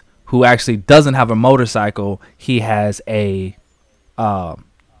Blaze, who actually doesn't have a motorcycle. He has a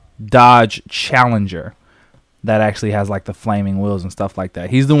Dodge Challenger that actually has like the flaming wheels and stuff like that.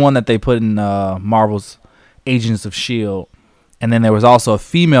 He's the one that they put in Marvel's Agents of S.H.I.E.L.D. And then there was also a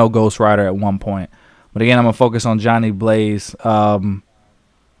female Ghost Rider at one point. But again, I'm going to focus on Johnny Blaze.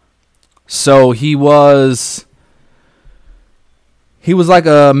 So he was like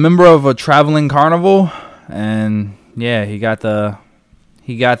a member of a traveling carnival, and yeah, he got the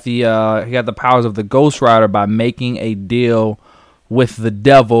powers of the Ghost Rider by making a deal with the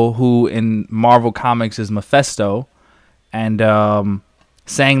devil, who in Marvel Comics is Mephisto, and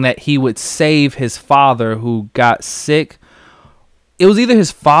saying that he would save his father who got sick. It was either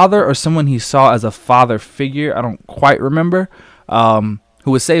his father or someone he saw as a father figure. I don't quite remember. Who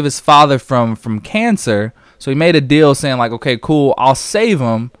would save his father from cancer. So he made a deal saying like, okay, cool, I'll save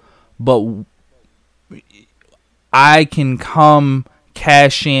him, but I can come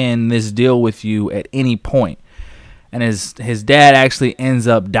cash in this deal with you at any point. And his dad actually ends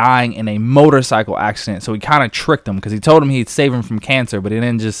up dying in a motorcycle accident. So he kind of tricked him because he told him he'd save him from cancer, but he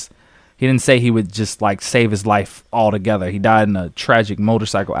didn't say he would just like save his life altogether. He died in a tragic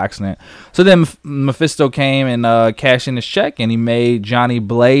motorcycle accident. So then Mephisto came and cashed in his check, and he made Johnny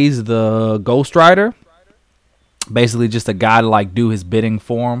Blaze the Ghost Rider. Basically just a guy to like do his bidding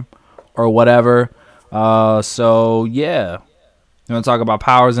for him or whatever. So yeah. You want to talk about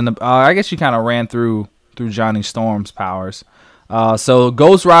powers? I guess you kind of ran through Johnny Storm's powers. So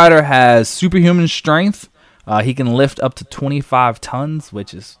Ghost Rider has superhuman strength. He can lift up to 25 tons,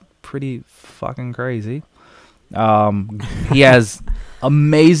 which is pretty fucking crazy. He has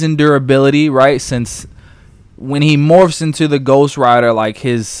amazing durability, right? Since when he morphs into the Ghost Rider, like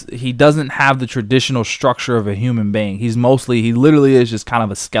he doesn't have the traditional structure of a human being. He literally is just kind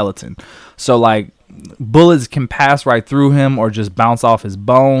of a skeleton. So like bullets can pass right through him or just bounce off his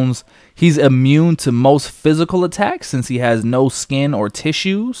bones. He's immune to most physical attacks since he has no skin or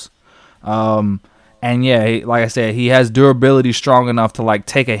tissues. And yeah, like I said, he has durability strong enough to like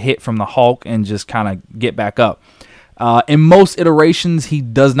take a hit from the Hulk and just kind of get back up. In most iterations, he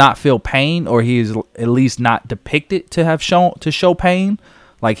does not feel pain, or he is at least not depicted to show pain.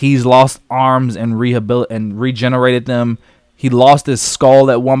 Like, he's lost arms and regenerated them. He lost his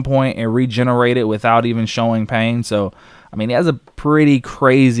skull at one point and regenerated without even showing pain. So, I mean, he has a pretty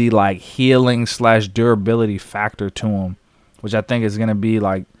crazy like healing / durability factor to him, which I think is going to be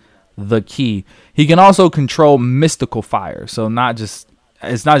like the key. He can also control mystical fire. So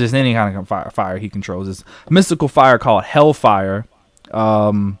it's not just any kind of fire he controls. It's mystical fire called Hellfire,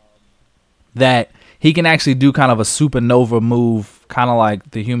 that he can actually do kind of a supernova move, kind of like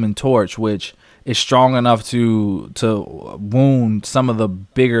the Human Torch, which is strong enough to wound some of the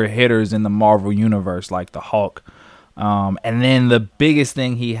bigger hitters in the Marvel universe, like the Hulk. And then the biggest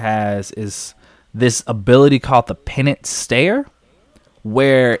thing he has is this ability called the Penance Stare,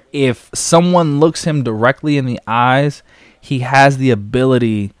 where if someone looks him directly in the eyes, he has the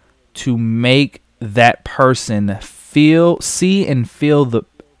ability to make that person see and feel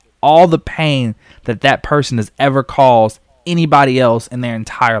all the pain that person has ever caused anybody else in their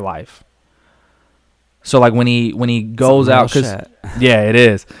entire life. So like when he goes out, because yeah, it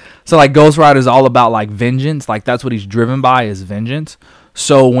is. So like Ghost Rider is all about like vengeance. Like that's what he's driven by, is vengeance.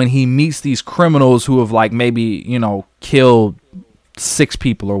 So when he meets these criminals who have like maybe, killed 6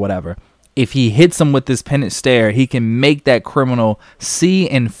 people or whatever, if he hits them with this Penance Stare, he can make that criminal see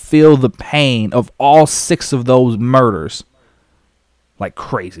and feel the pain of all 6 of those murders. Like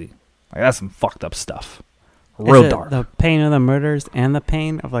crazy. Like that's some fucked up stuff. Real dark. The pain of the murders and the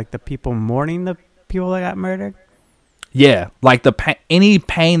pain of like the people mourning the people that got murdered? Yeah, like any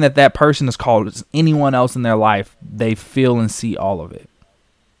pain that person has caused anyone else in their life, they feel and see all of it.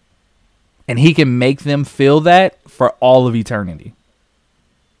 And he can make them feel that for all of eternity.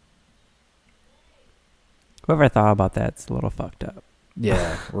 Whoever thought about that's a little fucked up.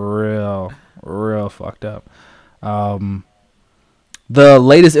 Yeah, real fucked up. The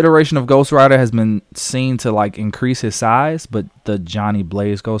latest iteration of Ghost Rider has been seen to like increase his size, but the Johnny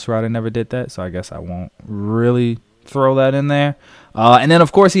Blaze Ghost Rider never did that, so I guess I won't really throw that in there. And then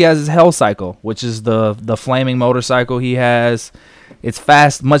of course he has his Hell Cycle, which is the flaming motorcycle he has. It's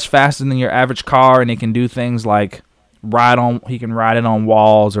fast, much faster than your average car, and it can do things like he can ride it on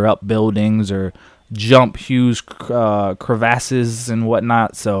walls or up buildings or jump huge crevasses and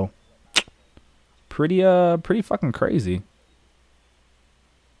whatnot. So pretty fucking crazy.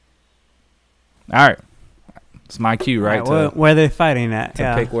 All right, it's my cue, right? Where are they fighting at?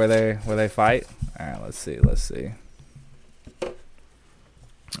 To pick where they fight. All right, let's see.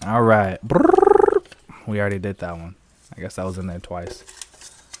 All right, we already did that one. I guess that was in there twice.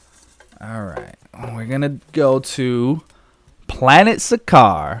 All right, we're gonna go to Planet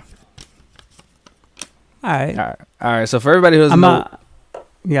Sakaar. All right. So for everybody who doesn't know,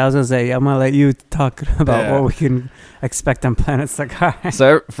 I was gonna say I'm gonna let you talk about what we can expect on Planet Sakaar.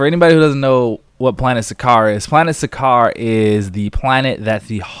 So for anybody who doesn't know what Planet Sakaar is the planet that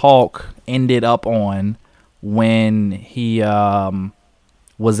the Hulk ended up on when he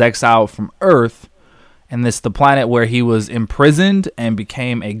was exiled from Earth, and this the planet where he was imprisoned and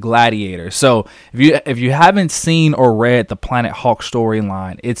became a gladiator. So if you haven't seen or read the Planet Hulk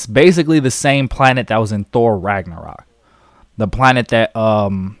storyline, it's basically the same planet that was in Thor Ragnarok, the planet that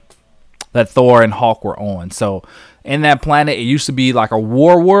Thor and Hulk were on. So in that planet, it used to be like a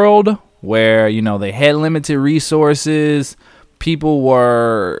war world where they had limited resources. People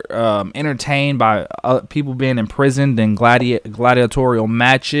were entertained by people being imprisoned in gladiatorial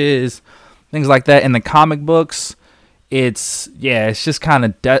matches, things like that. In the comic books, it's just kind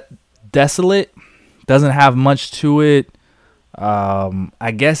of desolate. Doesn't have much to it.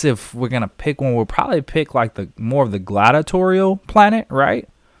 I guess if we're gonna pick one, we'll probably pick like more of the gladiatorial planet, right?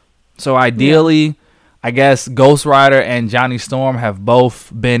 So ideally, I guess Ghost Rider and Johnny Storm have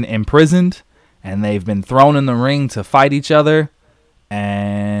both been imprisoned, and they've been thrown in the ring to fight each other.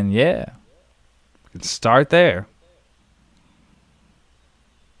 And we can start there.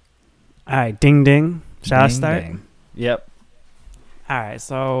 All right, ding ding. Shall I start? Ding. Yep. All right,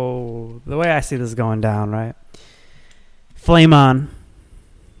 so the way I see this going down, right? Flame on,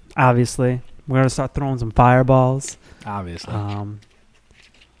 obviously. We're going to start throwing some fireballs. Obviously.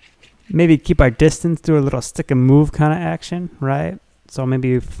 Maybe keep our distance, do a little stick and move kind of action, right? So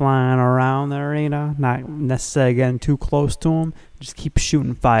maybe flying around the arena, not necessarily getting too close to them. Just keep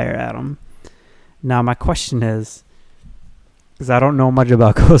shooting fire at them. Now, my question is, because I don't know much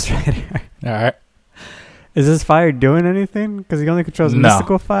about Ghost Rider. All right. Is this fire doing anything? Because he only controls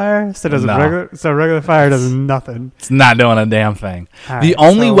mystical fire, so regular fire does nothing. It's not doing a damn thing. The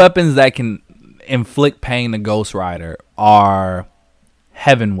only weapons that can inflict pain to Ghost Rider are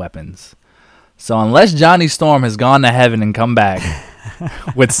heaven weapons. So unless Johnny Storm has gone to heaven and come back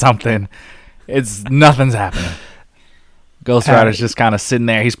with something, nothing's happening. Ghost Rider's just kind of sitting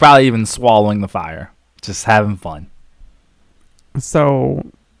there. He's probably even swallowing the fire, just having fun. So,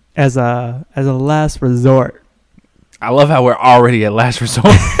 as a last resort, I love how we're already at last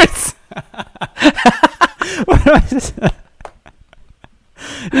resort. This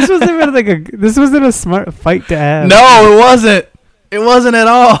wasn't a smart fight to have. No, it wasn't. It wasn't at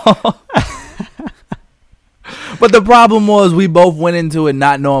all. But the problem was we both went into it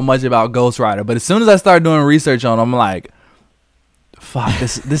not knowing much about Ghost Rider. But as soon as I started doing research on him, I'm like, fuck,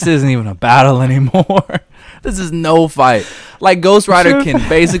 this isn't even a battle anymore. This is no fight. Like, Ghost Rider can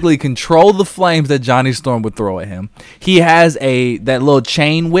basically control the flames that Johnny Storm would throw at him. He has that little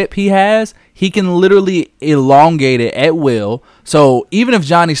chain whip he has. He can literally elongate it at will. So even if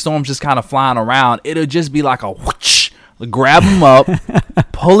Johnny Storm's just kind of flying around, it'll just be like a whoosh. Grab him up,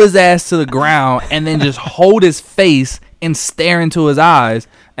 pull his ass to the ground, and then just hold his face and stare into his eyes.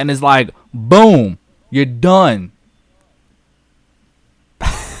 And it's like, boom, you're done.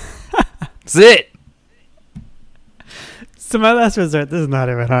 That's it. So my last resort, this is not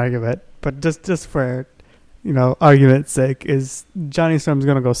even an argument, but just for, argument's sake, is Johnny Storm's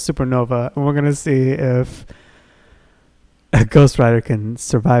going to go supernova, and we're going to see if a Ghost Rider can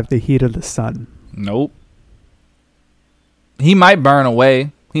survive the heat of the sun. Nope. He might burn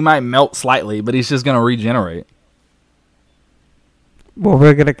away. He might melt slightly, but he's just going to regenerate. Well,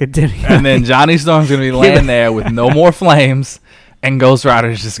 we're going to continue. And then Johnny Storm's going to be laying there with no more flames, and Ghost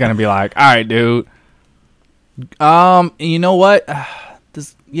Rider's just going to be like, all right, dude. You know what?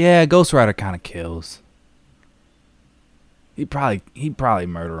 Ghost Rider kind of kills. He'd probably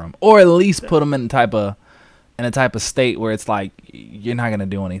murder him, or at least put him in a type of state where it's like you're not gonna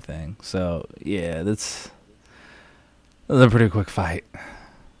do anything. So yeah, that's a pretty quick fight.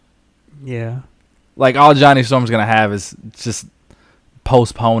 Yeah, like all Johnny Storm's gonna have is just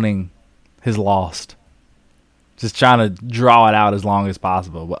postponing his lost, just trying to draw it out as long as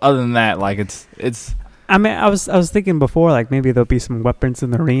possible. But other than that, like it's. I mean, I was thinking before, like maybe there'll be some weapons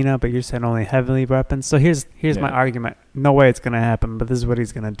in the arena, but you're saying only heavily weapons. So here's my argument. No way it's gonna happen, but this is what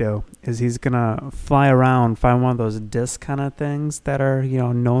he's gonna do: is he's gonna fly around, find one of those disc kind of things that are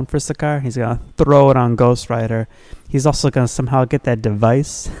known for Sakaar. He's gonna throw it on Ghost Rider. He's also gonna somehow get that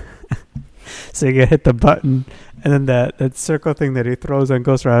device, so you can hit the button, and then that circle thing that he throws on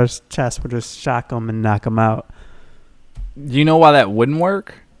Ghost Rider's chest will just shock him and knock him out. Do you know why that wouldn't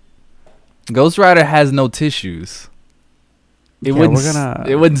work? Ghost Rider has no tissues. It wouldn't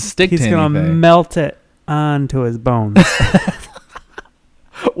stick to anything. He's gonna melt it onto his bones.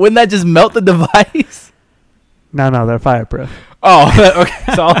 Wouldn't that just melt the device? No, they're fireproof. Oh,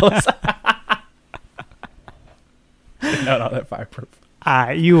 okay. So no, they're fireproof.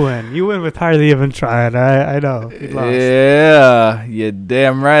 You win. You win with hardly even trying. I know. You lost. Yeah, you're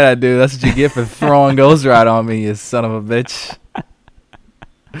damn right I do. That's what you get for throwing Ghost Rider on me, you son of a bitch.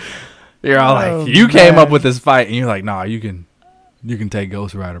 You're all like, you came up with this fight, and you're like, nah, you can take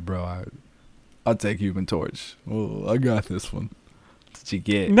Ghost Rider, bro. I'll take Human Torch. Oh, I got this one. That's what you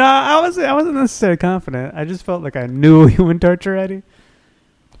get. No, I wasn't necessarily confident. I just felt like I knew Human Torch already.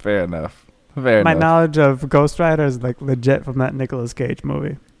 Fair enough. My knowledge of Ghost Rider is like legit from that Nicolas Cage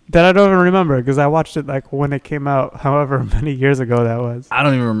movie that I don't even remember because I watched it like when it came out, however many years ago that was. I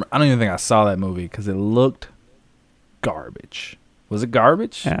don't even think I saw that movie because it looked garbage. Was it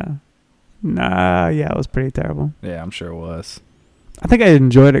garbage? Yeah. Nah, yeah, it was pretty terrible. Yeah, I'm sure it was. I think I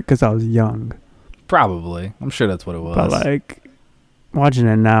enjoyed it because I was young. Probably. I'm sure that's what it was. But like watching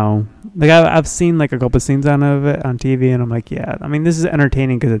it now, like I've seen like a couple scenes of it on TV, and I'm like, yeah, I mean, this is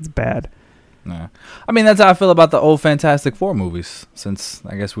entertaining because it's bad. Yeah. I mean, that's how I feel about the old Fantastic Four movies, since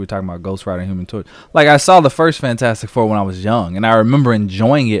I guess we were talking about Ghost Rider and Human Torch. Like, I saw the first Fantastic Four when I was young, and I remember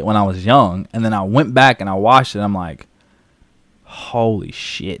enjoying it when I was young, and then I went back and I watched it, and I'm like, holy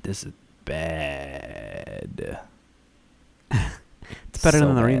shit, this is bad. It's better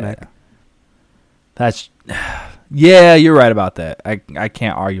than the remake. Yeah, you're right about that. I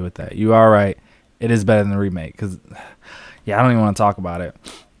can't argue with that. You are right. It is better than the remake, because, I don't even want to talk about it.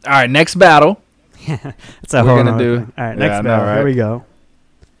 All right, next battle. That's what we're gonna do. All right, next battle. Right? Here we go.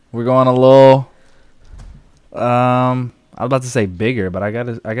 We're going a little. I was about to say bigger, but I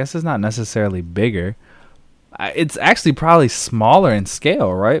guess it's not necessarily bigger. It's actually probably smaller in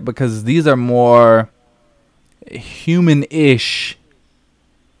scale, right? Because these are more human-ish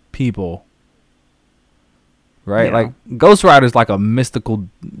people, right? Yeah. Like Ghost Rider is like a mystical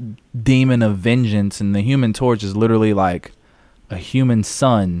demon of vengeance, and the Human Torch is literally like a human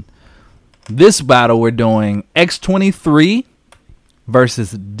son. This battle we're doing X-23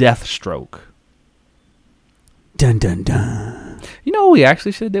 versus Deathstroke. Dun dun dun. You know what we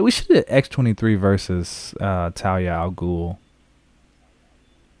actually should do? We should do X-23 versus Talia al Ghul.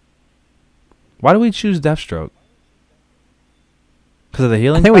 Why do we choose Deathstroke? Because of the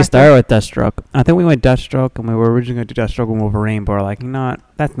healing I think we factor? started with Deathstroke. I think we went Deathstroke, and we were originally going to do Deathstroke and Wolverine, but we're like, you know what?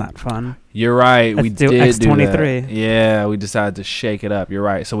 That's not fun. You're right. Let's We do did do X-23. that. Yeah, we decided to shake it up. You're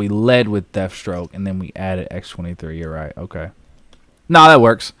right. So we led with Deathstroke, and then we added X-23. You're right. Okay. No, that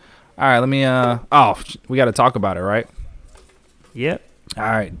works. All right, let me... we got to talk about it, right? Yep. All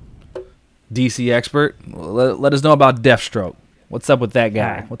right. DC expert, let us know about Deathstroke. What's up with that guy?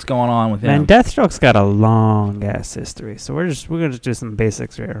 Alright. What's going on with Man, him? Deathstroke's got a long ass history, so we're gonna do some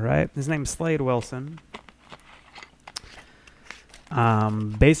basics here, right? His name's Slade Wilson.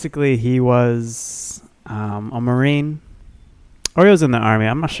 Basically, he was a Marine, or he was in the Army.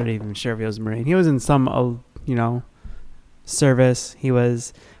 I'm not even sure if he was a Marine. He was in some, service. He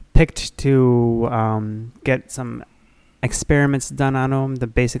was picked to get some experiments done on him to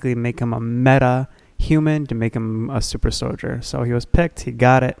basically make him a meta human, to make him a super soldier. So he was picked, he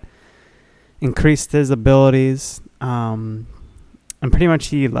got it, increased his abilities, and pretty much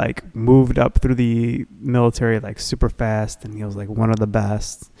he like moved up through the military like super fast, and he was like one of the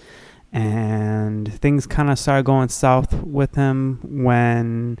best. And things kind of started going south with him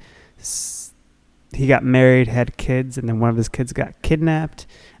when he got married, had kids, and then one of his kids got kidnapped,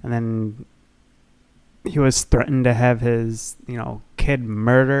 and then he was threatened to have his kid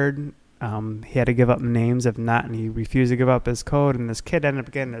murdered. He had to give up names, if not, and he refused to give up his code. And this kid ended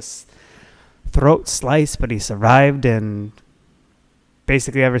up getting his throat sliced, but he survived. And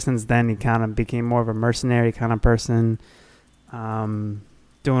basically, ever since then, he kind of became more of a mercenary kind of person,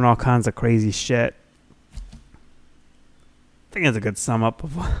 doing all kinds of crazy shit. I think that's a good sum up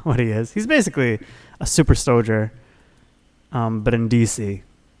of what he is. He's basically a super soldier, but in DC.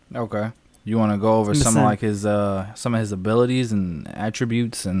 Okay. You want to go over some of his abilities and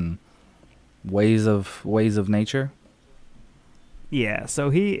attributes and ways of nature? Yeah, so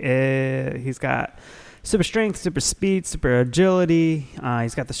he's got super strength, super speed, super agility.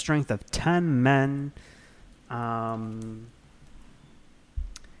 He's got the strength of 10 men.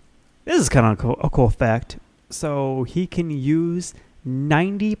 This is kind of a cool fact. So he can use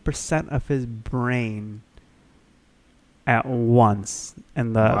 90% of his brain at once.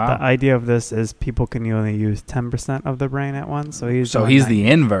 And the idea of this is people can only use 10% of their brain at once. So he's the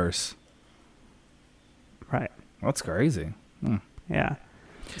inverse. Right. That's crazy. Yeah.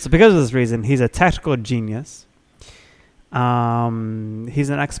 So because of this reason, he's a tactical genius. He's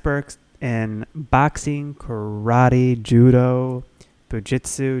an expert in boxing, karate, judo,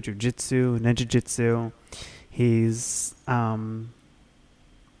 bujitsu, jujitsu, ninjutsu. He's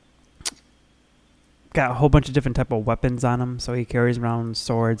got a whole bunch of different type of weapons on him. So he carries around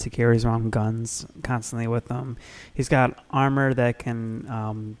swords. He carries around guns constantly with him. He's got armor that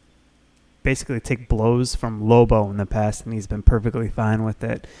can basically take blows from Lobo in the past, and he's been perfectly fine with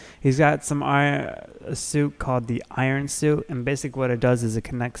it. He's got a suit called the Iron Suit, and basically what it does is it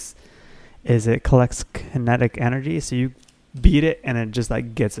collects kinetic energy. So you beat it, and it just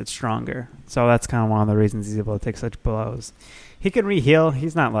like gets it stronger. So that's kind of one of the reasons he's able to take such blows. He can re-heal.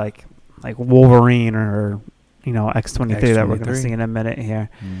 He's not like Wolverine or X-23 that we're going to see in a minute here.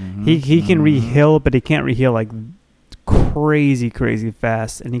 Mm-hmm. He can re-heal, but he can't re-heal like crazy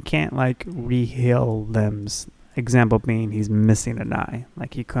fast, and he can't like re-heal limbs. Example being, he's missing an eye.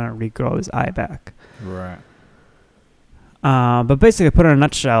 Like he couldn't regrow his eye back. Right. But basically, put in a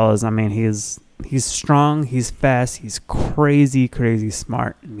nutshell is, he's strong, he's fast, he's crazy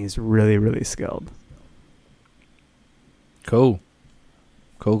smart, and he's really skilled. Cool.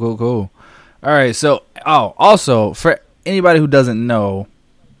 All right, so also for anybody who doesn't know,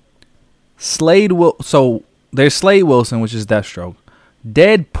 there's Slade Wilson, which is Deathstroke.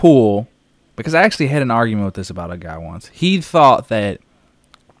 Deadpool, because I actually had an argument with this about a guy once. He thought that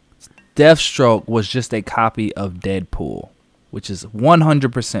Deathstroke was just a copy of Deadpool, which is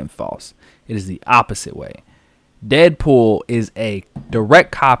 100% false. It is the opposite way. Deadpool is a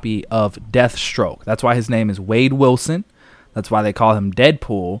direct copy of Deathstroke. That's why his name is Wade Wilson. That's why they call him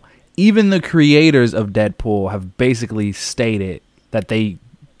Deadpool. Even the creators of Deadpool have basically stated that they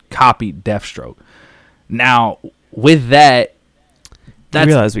copied Deathstroke. Now, with that, I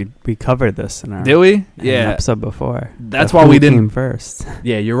realized we covered this in our did we? in an episode before. That's why we didn't came first.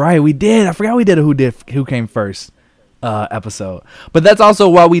 Yeah, you're right. We did. I forgot we did a who came first episode. But that's also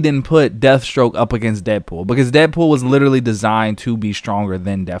why we didn't put Deathstroke up against Deadpool, because Deadpool was literally designed to be stronger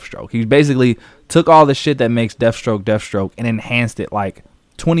than Deathstroke. He basically took all the shit that makes Deathstroke and enhanced it like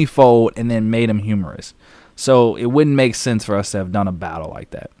 20-fold and then made him humorous. So it wouldn't make sense for us to have done a battle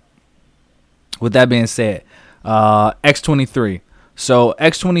like that. With that being said, X-23. So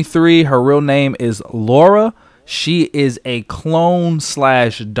X-23, her real name is Laura. She is a clone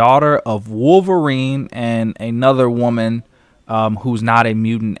 / daughter of Wolverine and another woman who's not a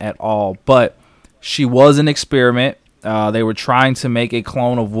mutant at all. But she was an experiment. They were trying to make a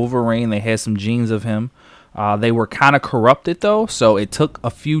clone of Wolverine. They had some genes of him. They were kind of corrupted, though, so it took a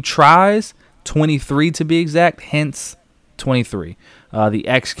few tries, 23 to be exact, hence 23. The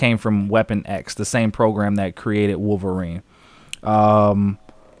X came from Weapon X, the same program that created Wolverine.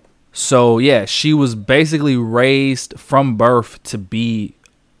 So, yeah, she was basically raised from birth to be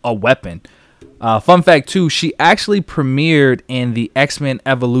a weapon. Fun fact, too, she actually premiered in the X-Men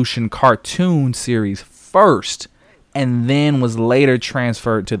Evolution cartoon series first and then was later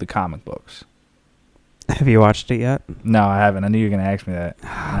transferred to the comic books. Have you watched it yet? No, I haven't. I knew you were going to ask me that. Oh,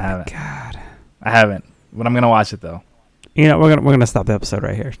 I haven't. God. I haven't, but I'm going to watch it, though. You know, we're gonna stop the episode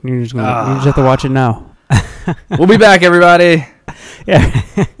right here. You just have to watch it now. We'll be back, everybody. Yeah.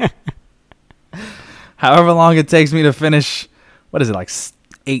 However long it takes me to finish, what is it, like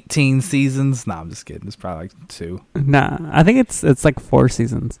 18 seasons? Nah, I'm just kidding. It's probably like 2. Nah, I think it's like 4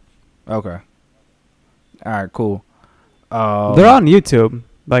 seasons. Okay. All right, cool. They're on YouTube.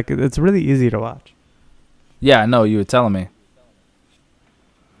 Like, it's really easy to watch. Yeah, I know. You were telling me.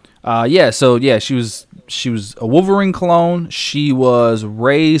 She was a Wolverine clone. She was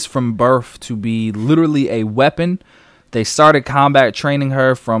raised from birth to be literally a weapon. They started combat training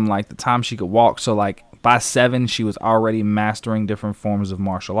her from like the time she could walk. So like by 7, she was already mastering different forms of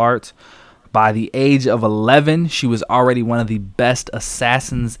martial arts. By the age of 11, she was already one of the best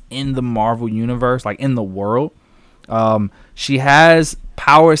assassins in the Marvel universe, like in the world. She has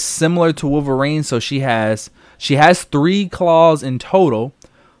powers similar to Wolverine. So she has 3 claws in total,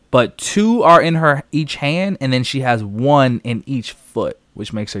 but 2 are in her each hand, and then she has 1 in each foot,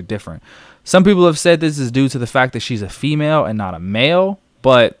 which makes her different. Some people have said this is due to the fact that she's a female and not a male,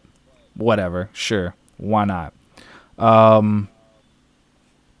 but whatever. Sure. Why not?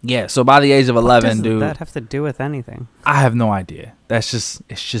 Yeah, so by the age of 11, what dude. does that have to do with anything? I have no idea. It's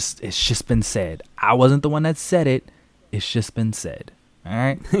just been said. I wasn't the one that said it. It's just been said. All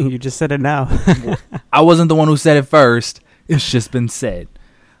right? You just said it now. I wasn't the one who said it first. It's just been said.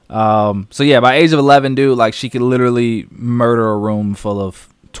 So yeah, by age of 11, dude, like she could literally murder a room full of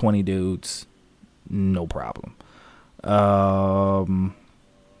 20 dudes, no problem.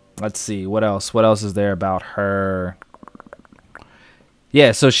 Let's see, what else is there about her?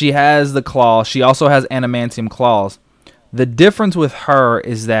 Yeah, so she has the claw. She also has adamantium claws. The difference with her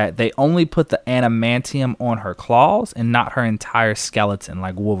is that they only put the adamantium on her claws and not her entire skeleton,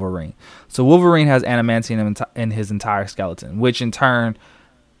 like Wolverine. So Wolverine has adamantium in his entire skeleton, which in turn,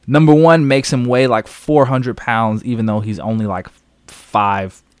 number one, makes him weigh like 400 pounds, even though he's only like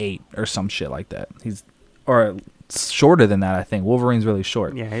 5'8" or some shit like that. Or shorter than that, I think. Wolverine's really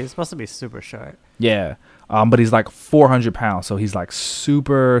short. Yeah, he's supposed to be super short. Yeah, but he's like 400 pounds, so he's like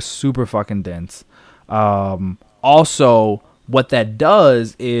super, super fucking dense. Also, what that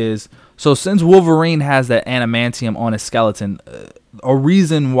does is, so since Wolverine has that adamantium on his skeleton, a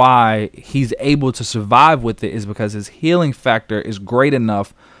reason why he's able to survive with it is because his healing factor is great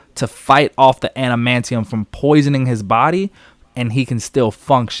enough to fight off the adamantium from poisoning his body, and he can still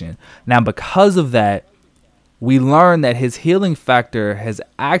function. Now, because of that, we learn that his healing factor has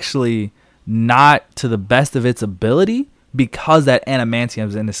actually not to the best of its ability because that adamantium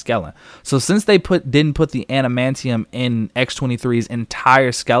is in the skeleton. So since they didn't put the adamantium in X-23's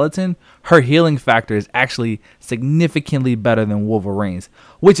entire skeleton, her healing factor is actually significantly better than Wolverine's,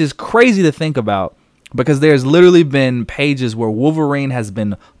 which is crazy to think about because there's literally been pages where Wolverine has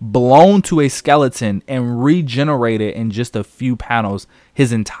been blown to a skeleton and regenerated in just a few panels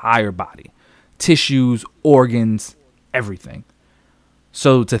his entire body. Tissues, organs, everything.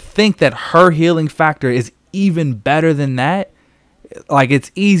 So to think that her healing factor is even better than that, like, it's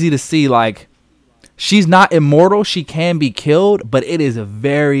easy to see, like, she's not immortal. She can be killed, but it is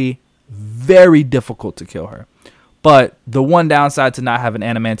very, very difficult to kill her. But the one downside to not having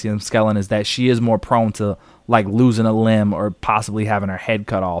adamantium skeleton is that she is more prone to, like, losing a limb or possibly having her head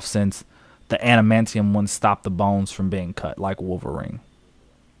cut off, since the adamantium wouldn't stop the bones from being cut like Wolverine.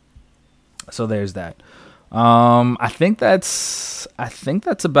 So there's that. I think that's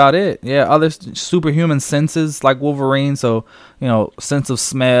about it. Yeah, other superhuman senses like Wolverine, so sense of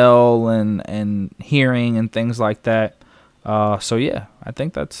smell and hearing and things like that. So yeah, I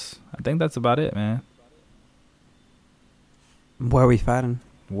think that's about it, man. Where are we fighting?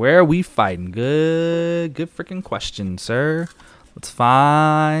 Where are we fighting? Good freaking question, sir. Let's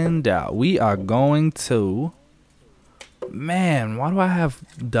find out. We are going to. Man, why do I have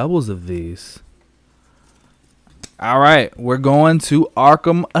doubles of these? All right, we're going to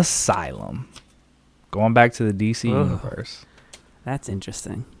Arkham Asylum. Going back to the DC universe. That's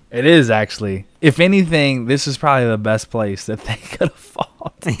interesting. It is actually. If anything, this is probably the best place that they could have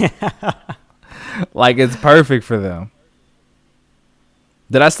fought. Like, it's perfect for them.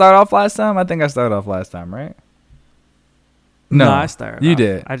 Did I start off last time? I think I started off last time, right? No, I started. You off.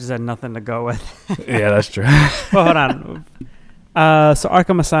 did. I just had nothing to go with. Yeah, that's true. Well, hold on. So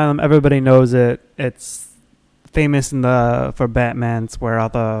Arkham Asylum, everybody knows it. It's famous for Batman. It's where all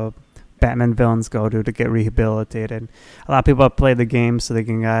the Batman villains go to get rehabilitated. A lot of people have played the game, so they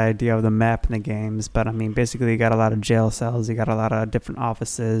can get an idea of the map in the games. But I mean, basically, you got a lot of jail cells. You got a lot of different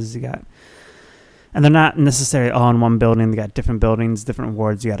offices. And they're not necessarily all in one building. They got different buildings, different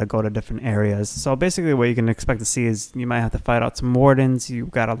wards. You got to go to different areas. So basically what you can expect to see is you might have to fight out some wardens. You've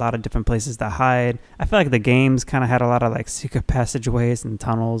got a lot of different places to hide. I feel like the games kind of had a lot of like secret passageways and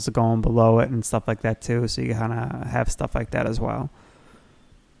tunnels going below it and stuff like that too. So you kind of have stuff like that as well.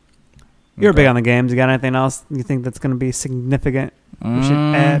 You're big on the games. You got anything else you think that's going to be significant we should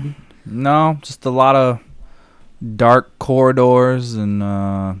add? No, just a lot of dark corridors and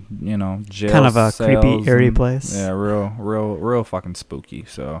jail Kind of a cells creepy, eerie and, place. Yeah, real fucking spooky.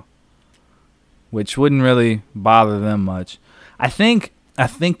 So, which wouldn't really bother them much. I think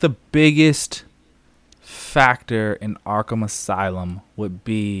the biggest factor in Arkham Asylum would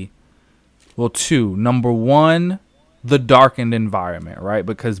be, well, two. Number one, the darkened environment, right?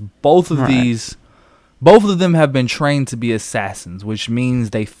 Because both of them have been trained to be assassins, which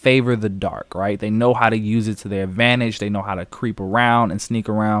means they favor the dark, right? They know how to use it to their advantage. They know how to creep around and sneak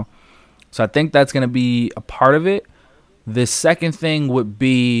around. So I think that's going to be a part of it. The second thing would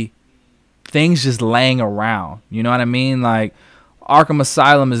be things just laying around. You know what I mean? Like, Arkham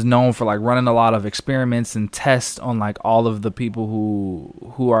Asylum is known for like running a lot of experiments and tests on like all of the people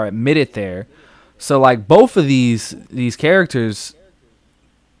who are admitted there. So like both of these characters,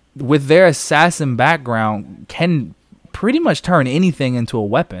 with their assassin background, can pretty much turn anything into a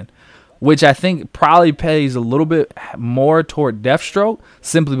weapon, which I think probably pays a little bit more toward Deathstroke,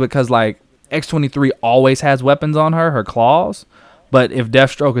 simply because like X-23 always has weapons on her claws. But if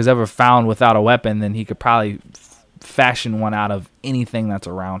Deathstroke is ever found without a weapon, then he could probably fashion one out of anything that's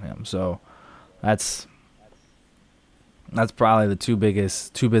around him. So that's probably the two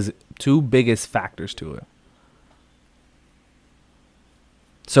biggest factors to it.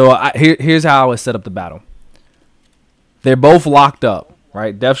 So here's how I would set up the battle. They're both locked up,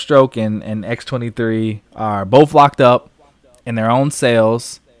 right? Deathstroke and X-23 are both locked up in their own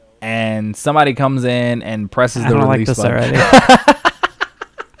cells, and somebody comes in and presses the release button.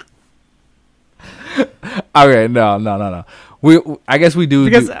 Okay, no. I guess we do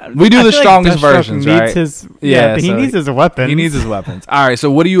the strongest versions, right? He needs his weapons. He needs his weapons. All right,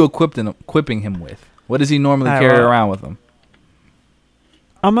 so what are you equipping him with? What does he normally carry around with him?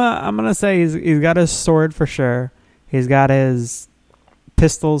 I'm gonna say he's got his sword for sure. He's got his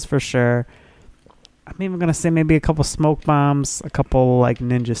pistols for sure. I'm even gonna say maybe a couple smoke bombs, a couple like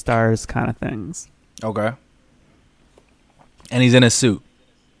ninja stars kind of things. Okay. And he's in a suit.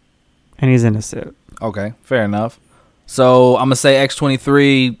 Okay, fair enough. So I'm gonna say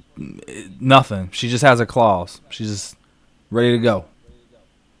X-23, nothing. She just has her claws. She's just ready to go.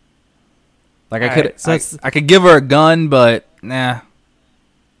 Like I could give her a gun, but nah.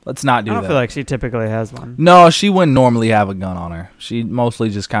 Let's not do that. I don't feel like she typically has one. No, she wouldn't normally have a gun on her. She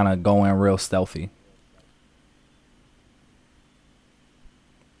mostly just kind of go in real stealthy.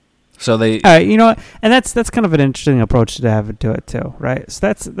 So they... All right, you know what? And that's kind of an interesting approach to have to it too, right?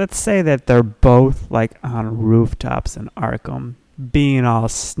 So let's say that they're both like on rooftops in Arkham, being all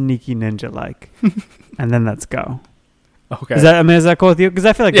sneaky ninja-like. And then let's go. Okay. Is that cool with you? Because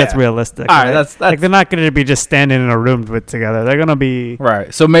I feel like that's realistic. All right, that's like they're not going to be just standing in a room together. They're going to be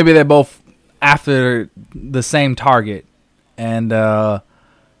right. So maybe they're both after the same target, and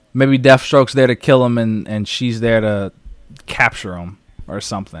maybe Deathstroke's there to kill him, and she's there to capture him or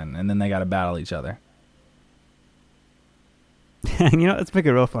something, and then they got to battle each other. Let's make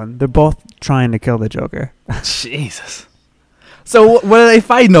it real fun. They're both trying to kill the Joker. Jesus. So what are they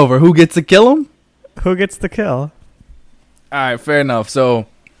fighting over? Who gets to kill him? Who gets the kill? All right, fair enough. So,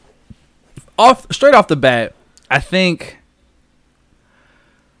 straight off the bat, I think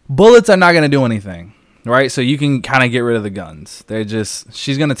bullets are not going to do anything, right? So you can kind of get rid of the guns.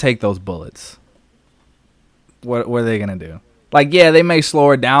 She's going to take those bullets. What are they going to do? Like, yeah, they may slow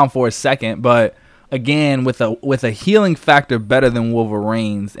her down for a second, but again, with a healing factor better than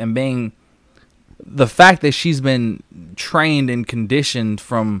Wolverine's, and being the fact that she's been trained and conditioned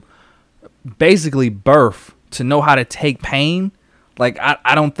from basically birth to know how to take pain, like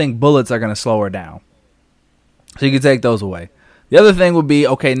I don't think bullets are going to slow her down. So you can take those away. The other thing would be,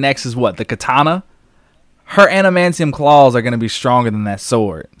 okay, next is what? The katana. Her adamantium claws are going to be stronger than that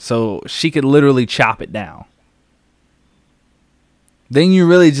sword. So she could literally chop it down. Then you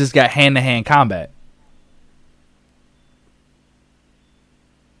really just got hand-to-hand combat.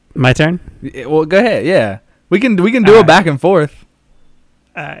 My turn? Well, go ahead. Yeah. We can do All it back and forth.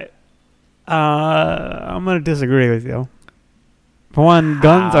 Alright. I'm going to disagree with you. For one,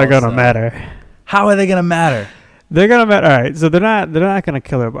 guns are going to matter. How are they going to matter? They're gonna matter. All right, so they're not gonna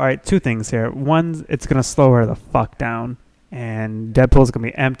kill her. All right, two things here. One, it's gonna slow her the fuck down, and Deadpool's gonna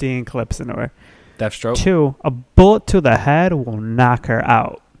be emptying clips into her. Deathstroke. Two, a bullet to the head will knock her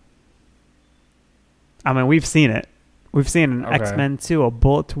out. I mean, we've seen it. We've seen in X-Men 2, a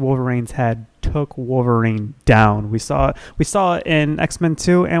bullet to Wolverine's head took Wolverine down. We saw it in X-Men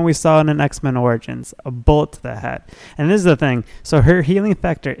 2, and we saw it in X-Men Origins. A bullet to the head. And this is the thing. So her healing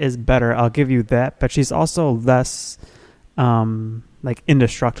factor is better. I'll give you that. But she's also less,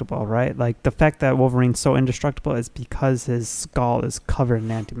 indestructible, right? Like, the fact that Wolverine's so indestructible is because his skull is covered in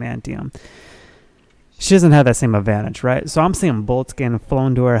adamantium. She doesn't have that same advantage, right? So I'm seeing bullets getting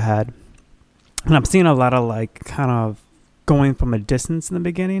flown to her head. And I'm seeing a lot of, kind of going from a distance in the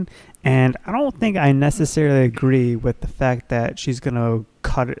beginning. And I don't think I necessarily agree with the fact that she's going to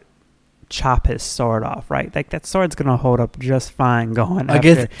chop his sword off, right? Like, that sword's going to hold up just fine going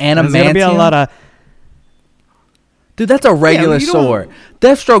against adamantium. There's going to be a lot of... Dude, that's a regular sword.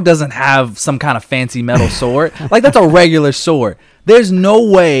 Deathstroke doesn't have some kind of fancy metal sword. Like, that's a regular sword. There's no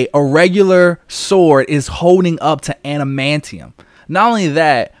way a regular sword is holding up to adamantium. Not only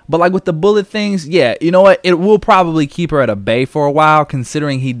that, but like with the bullet things, yeah, you know what? It will probably keep her at a bay for a while,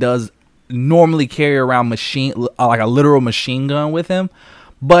 considering he does normally carry around like a literal machine gun with him.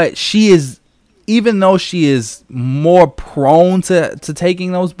 But she is, even though she is more prone to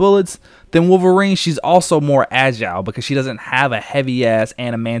taking those bullets than Wolverine, she's also more agile because she doesn't have a heavy ass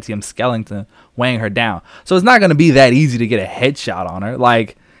adamantium skeleton weighing her down. So it's not going to be that easy to get a headshot on her.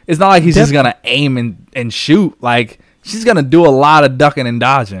 Like, it's not like he's just going to aim and shoot. Like, she's going to do a lot of ducking and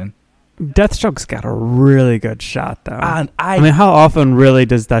dodging. Deathstroke's got a really good shot, though. I mean, how often really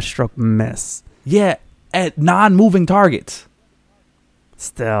does Deathstroke miss? Yeah, at non-moving targets.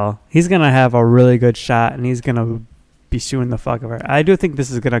 Still, he's going to have a really good shot, and he's going to be shooting the fuck of her. I do think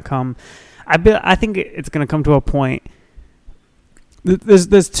this is going to come... I think it's going to come to a point...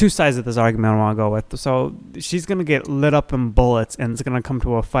 There's two sides of this argument I want to go with. So she's going to get lit up in bullets, and it's going to come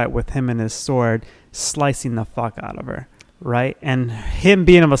to a fight with him and his sword slicing the fuck out of her, right? And him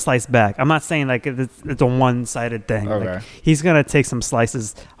being able to slice back. I'm not saying like it's a one-sided thing. Okay. Like, he's going to take some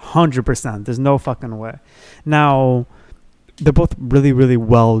slices 100%. There's no fucking way. Now, they're both really, really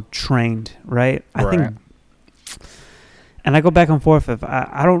well trained, right? I think... And I go back and forth.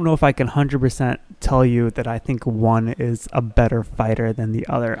 I don't know if I can 100% tell you that I think one is a better fighter than the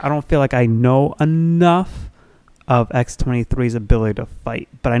other. I don't feel like I know enough of X-23's ability to fight.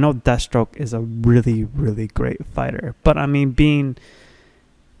 But I know Deathstroke is a really, really great fighter. But, I mean, being,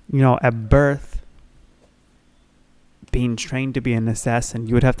 at birth, being trained to be an assassin,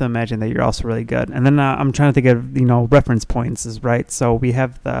 you would have to imagine that you're also really good. And then I'm trying to think of, reference points, right? So we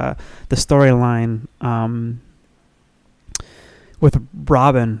have the storyline... with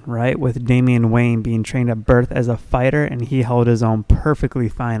Robin, right? With Damian Wayne being trained at birth as a fighter, and he held his own perfectly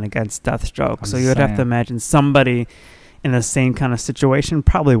fine against Deathstroke. So you would have to imagine somebody in the same kind of situation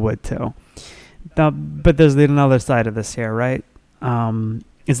probably would too. But there's another side of this here, right?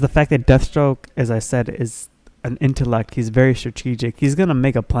 Is the fact that Deathstroke, as I said, is an intellect. He's very strategic. He's gonna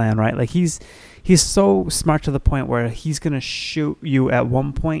make a plan, right? Like he's so smart to the point where he's gonna shoot you at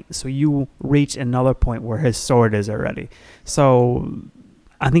one point, so you reach another point where his sword is already. So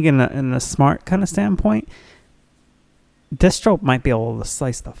I think in a smart kind of standpoint, Deathstroke might be able to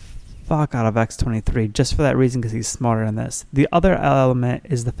slice the fuck out of X-23 just for that reason, because he's smarter than this. The other element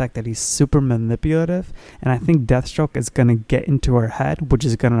is the fact that he's super manipulative, and I think Deathstroke is gonna get into her head, which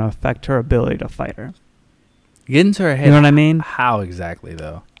is gonna affect her ability to fight her. Get into her head. You know what I mean? How exactly,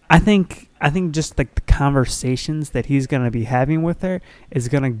 though? I think just like the conversations that he's going to be having with her is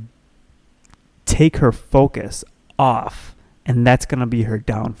going to take her focus off, and that's going to be her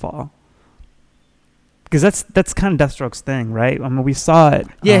downfall. Because that's kind of Deathstroke's thing, right? I mean, we saw it.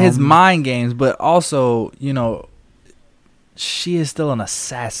 Yeah, his mind games, but also, she is still an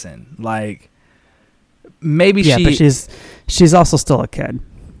assassin. Like, maybe but she's also still a kid.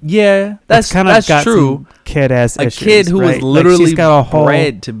 Yeah, that's true. Kid-ass a issues, kid who right? was literally she's got a whole...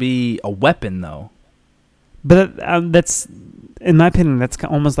 bred to be a weapon, though. But in my opinion, that's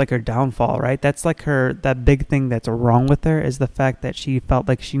almost like her downfall, right? That's like that big thing that's wrong with her is the fact that she felt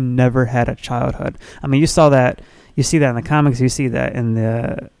like she never had a childhood. I mean, you see that in the comics, you see that in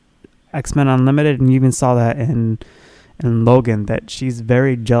the X-Men Unlimited, and you even saw that in Logan, that she's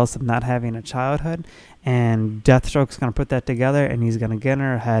very jealous of not having a childhood, and Deathstroke's going to put that together, and he's going to get in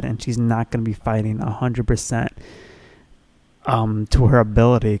her head, and she's not going to be fighting 100% to her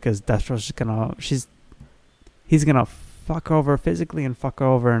ability, because Deathstroke's he's going to fuck her over physically and fuck her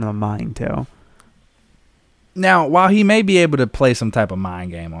over in the mind too. Now, while he may be able to play some type of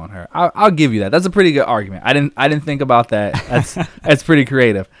mind game on her, I'll give you that. That's a pretty good argument. I didn't think about that. That's pretty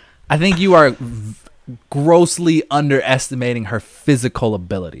creative. I think you are grossly underestimating her physical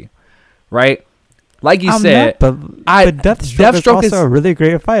ability, right? Like you said, but Deathstroke is also a really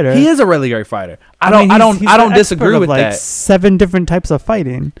great fighter. He is a really great fighter. I don't disagree with that. 7 different types of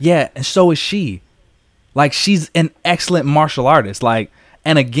fighting. Yeah, and so is she. Like, she's an excellent martial artist. Like,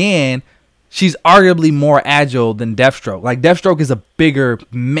 and again, she's arguably more agile than Deathstroke. Like, Deathstroke is a bigger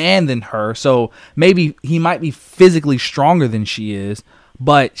man than her, so maybe he might be physically stronger than she is,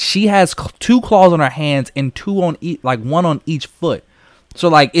 but she has 2 claws on her hands and 2 on each, like 1 on each foot. So,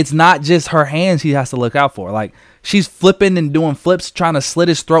 like, it's not just her hands he has to look out for. Like, she's flipping and doing flips, trying to slit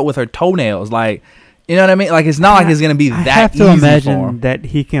his throat with her toenails. Like, you know what I mean? Like, it's not like it's going to be that easy for him. I have to imagine that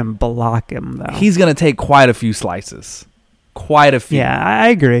he can block him, though. He's going to take quite a few slices. Quite a few. Yeah, I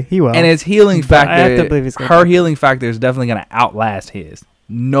agree. He will. And his healing factor, I have to believe her healing factor is definitely going to outlast his.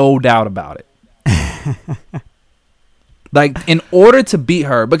 No doubt about it. Like, in order to beat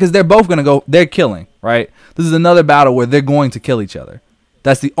her, because they're both going to go, they're killing, right? This is another battle where they're going to kill each other.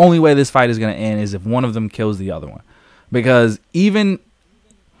 That's the only way this fight is going to end, is if one of them kills the other one. Because even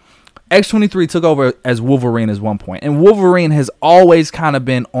X-23 took over as Wolverine at one point, and Wolverine has always kind of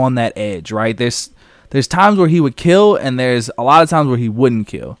been on that edge, right? There's times where he would kill, and there's a lot of times where he wouldn't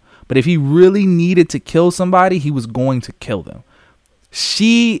kill. But if he really needed to kill somebody, he was going to kill them.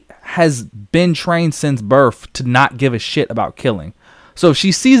 She has been trained since birth to not give a shit about killing. So if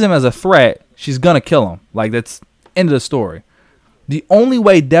she sees him as a threat, she's going to kill him. Like, that's end of the story. The only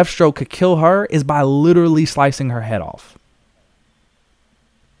way Deathstroke could kill her is by literally slicing her head off.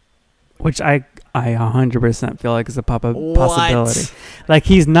 Which I 100% feel like is a possibility. Like,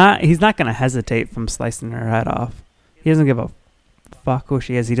 he's not going to hesitate from slicing her head off. He doesn't give a fuck who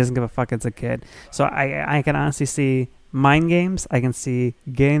she is. He doesn't give a fuck it's a kid. So I can honestly see mind games. I can see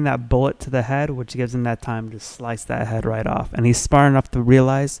getting that bullet to the head, which gives him that time to slice that head right off. And he's smart enough to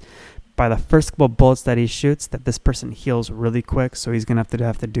realize by the first couple bullets that he shoots that this person heals really quick. So he's gonna have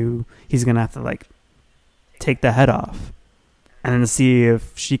to like take the head off and then see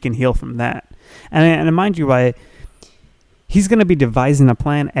if she can heal from that. And mind you, he's going to be devising a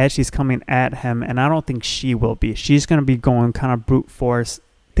plan as she's coming at him, and I don't think she will be. She's going to be going kind of brute force,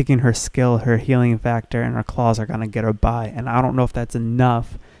 thinking her skill, her healing factor, and her claws are going to get her by. And I don't know if that's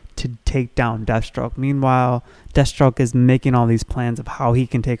enough to take down Deathstroke. Meanwhile, Deathstroke is making all these plans of how he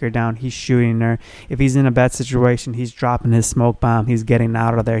can take her down. He's shooting her. If he's in a bad situation, he's dropping his smoke bomb. He's getting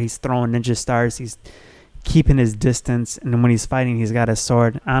out of there. He's throwing ninja stars. He's keeping his distance. And then when he's fighting, he's got his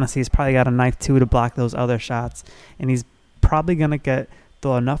sword. Honestly, he's probably got a knife too to block those other shots. And he's probably going to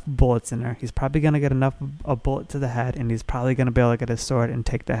throw enough bullets in her. He's probably going to get a bullet to the head, and he's probably going to be able to get his sword and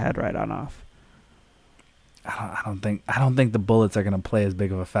take the head right on off. I don't think the bullets are going to play as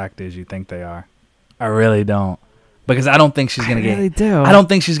big of a factor as you think they are. I really don't. Because I don't think she's going to get I don't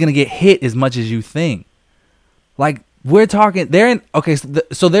think she's going to get hit as much as you think. Like, we're talking,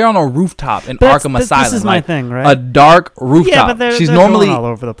 so they're on a rooftop in Arkham Asylum. This is my thing, right? A dark rooftop. Yeah, but they're normally going all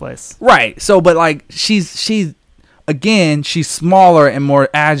over the place. Right. So, but like, she's smaller and more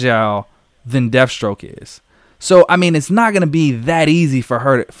agile than Deathstroke is. So, I mean, it's not going to be that easy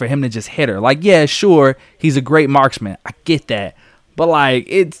for him to just hit her. Like, yeah, sure, he's a great marksman. I get that. But, like,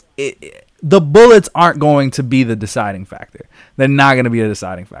 the bullets aren't going to be the deciding factor. They're not going to be a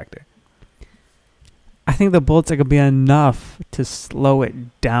deciding factor. I think the bullets are going to be enough to slow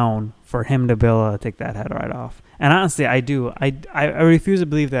it down for him to be able to take that head right off. And honestly, I do. I refuse to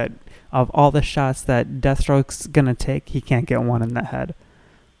believe that of all the shots that Deathstroke's going to take, he can't get one in the head.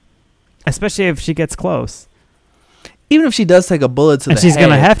 Especially if she gets close. Even if she does take a bullet to the head. And she's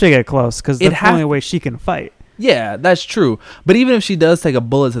going to have to get close because that's the only way she can fight. Yeah, that's true. But even if she does take a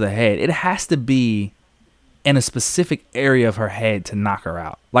bullet to the head, it has to be in a specific area of her head to knock her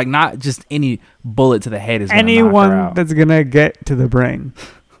out. Like, not just any bullet to the head is going to knock her out. Anyone that's going to get to the brain.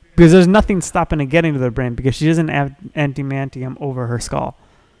 Because there's nothing stopping her getting to the brain because she doesn't have antimantium over her skull.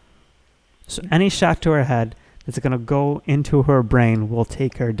 So any shot to her head that's going to go into her brain will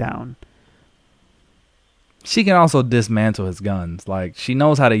take her down. she can also dismantle his guns. Like, she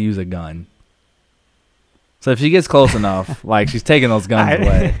knows how to use a gun. So if she gets close enough, like, she's taking those guns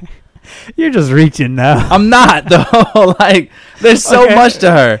away. You're just reaching now. I'm not, though. Like, there's so much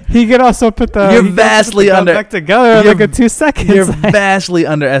to her. He could also put the You're vastly back together in like a 2 seconds. You're vastly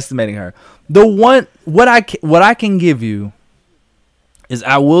underestimating her. What I can give you is,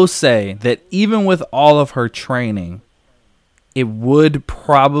 I will say that even with all of her training, it would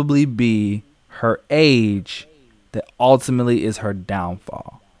probably be her age that ultimately is her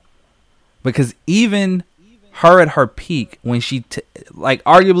downfall. Because even her at her peak, when she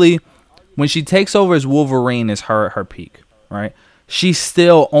arguably when she takes over as Wolverine, is her at her peak, right? She's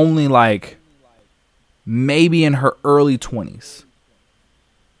still only like maybe in her early 20s.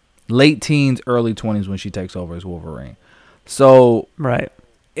 Late teens, early 20s when she takes over as Wolverine. So, right.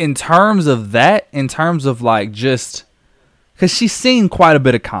 In terms of that, in terms of like just, because she's seen quite a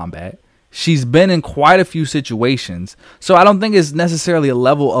bit of combat. She's been in quite a few situations. So I don't think it's necessarily a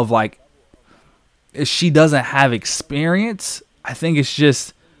level of like, she doesn't have experience. I think it's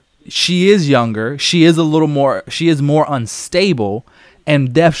just, she is younger. She is more unstable. And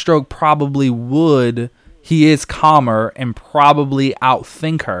Deathstroke probably he is calmer and probably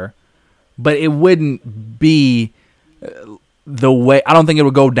outthink her. But it wouldn't be the way, I don't think it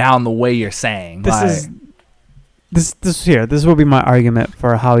would go down the way you're saying. This will be my argument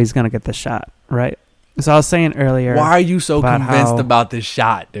for how he's going to get the shot, right? So I was saying earlier. Why are you so convinced about this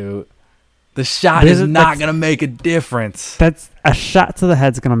shot, dude? The shot is not going to make a difference. That's a shot to the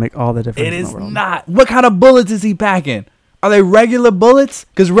head's going to make all the difference. It is not. What kind of bullets is he packing? Are they regular bullets?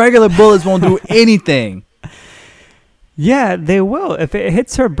 Because regular bullets won't do anything. Yeah, they will. If it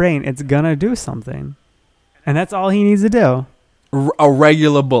hits her brain, it's going to do something. And that's all he needs to do. A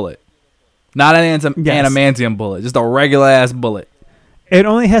regular bullet. Not an adamantium bullet. Just a regular ass bullet. It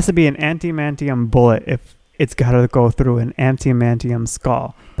only has to be an adamantium bullet if it's got to go through an adamantium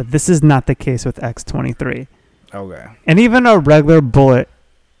skull. But this is not the case with X-23. Okay. And even a regular bullet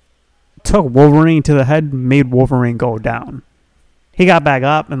took Wolverine to the head, made Wolverine go down. He got back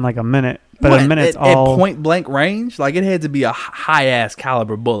up in like a minute. But a minute's all... At point blank range? Like, it had to be a high ass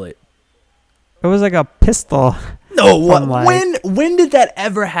caliber bullet. It was like a pistol. No, what? When did that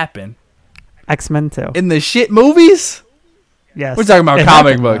ever happen? X-Men 2. In the shit movies? Yes. We're talking about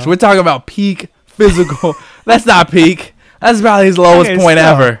comic books. We're talking about peak physical. That's not peak. That's probably his lowest point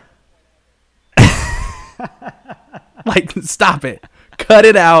ever. Like, stop it. Cut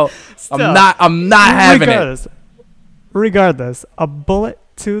it out. Still. I'm not having it. Regardless, a bullet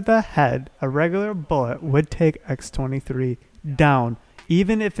to the head, a regular bullet, would take X-23 down.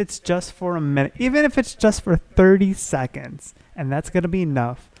 Even if it's just for a minute. Even if it's just for 30 seconds. And that's going to be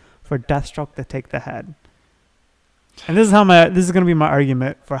enough for Deathstroke to take the head. And this is going to be my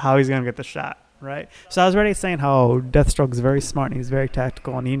argument for how he's going to get the shot, right? So I was already saying how Deathstroke is very smart and he's very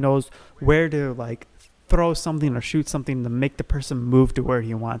tactical and he knows where to like throw something or shoot something to make the person move to where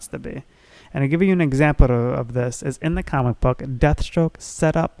he wants to be. And I'll give you an example of this is in the comic book, Deathstroke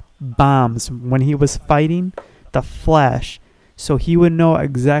set up bombs when he was fighting the Flash so he would know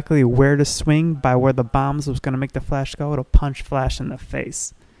exactly where to swing by where the bombs was going to make the Flash go to punch Flash in the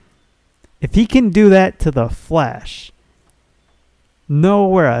face. If he can do that to the Flash, know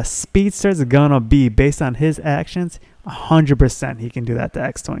where a speedster's gonna be based on his actions, 100% he can do that to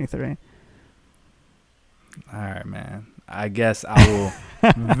X-23. All right, man. I guess I will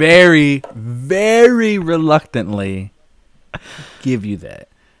very, very reluctantly give you that.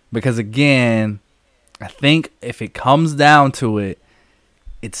 Because again, I think if it comes down to it,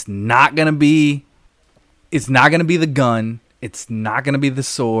 it's not gonna be the gun. It's not going to be the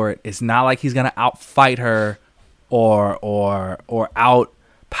sword. It's not like he's going to outfight her or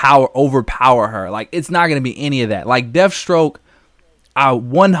overpower her. Like, it's not going to be any of that. Like, Deathstroke, I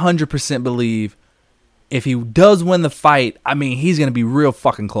 100% believe if he does win the fight, I mean, he's going to be real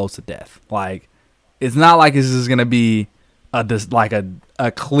fucking close to death. Like, it's not like this is going to be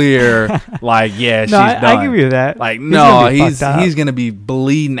a clear, like, yeah, she's done. I give you that. Like, he's going to be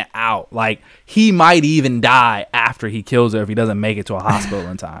bleeding out. Like, he might even die after he kills her if he doesn't make it to a hospital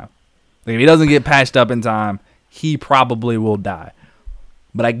in time. Like, if he doesn't get patched up in time, he probably will die.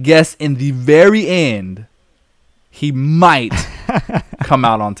 But I guess in the very end, he might come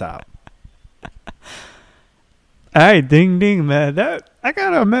out on top. All right, ding, ding, man. I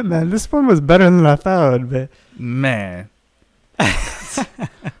got to admit, man, this one was better than I thought. But man.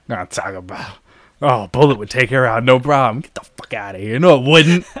 Not talk about Bullet would take her out, no problem. Get the fuck out of here. No, it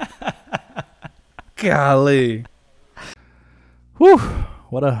wouldn't. Golly. Whew.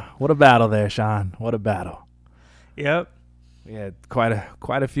 What a battle there, Sean. What a battle. Yep. We had quite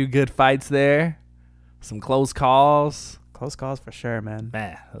a few good fights there. some close calls. Close calls for sure, man.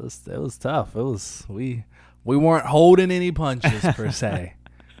 Man, it was tough. It was we weren't holding any punches per se.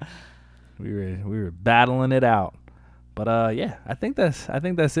 We were battling it out. But yeah, I think that's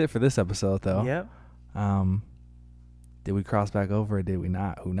it for this episode though. Yep. Did we cross back over or did we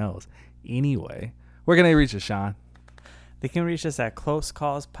not? Who knows? Anyway, where can they reach us, Sean? They can reach us at Close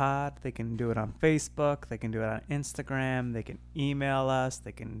Calls Pod. They can do it on Facebook. They can do it on Instagram. They can email us.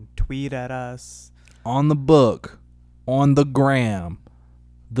 They can tweet at us. On the book, on the gram,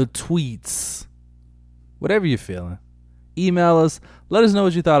 the tweets, whatever you're feeling. Email us. Let us know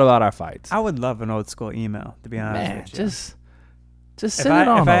what you thought about our fights. I would love an old school email, to be honest Man, with you. just send it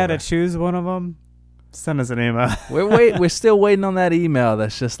on If I had over. to choose one of them, send us an email. We're still waiting on that email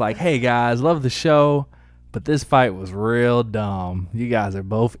that's just like, hey guys, love the show, but this fight was real dumb. You guys are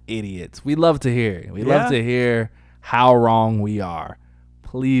both idiots. We love to hear it. We love to hear how wrong we are.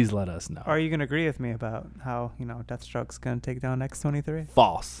 Please let us know. Or are you going to agree with me about how, Deathstroke's going to take down X-23?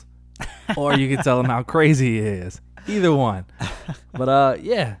 False. Or you can tell them how crazy he is. Either one. But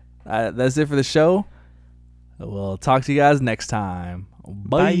yeah, that's it for the show. We'll talk to you guys next time.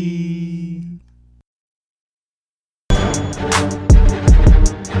 Bye.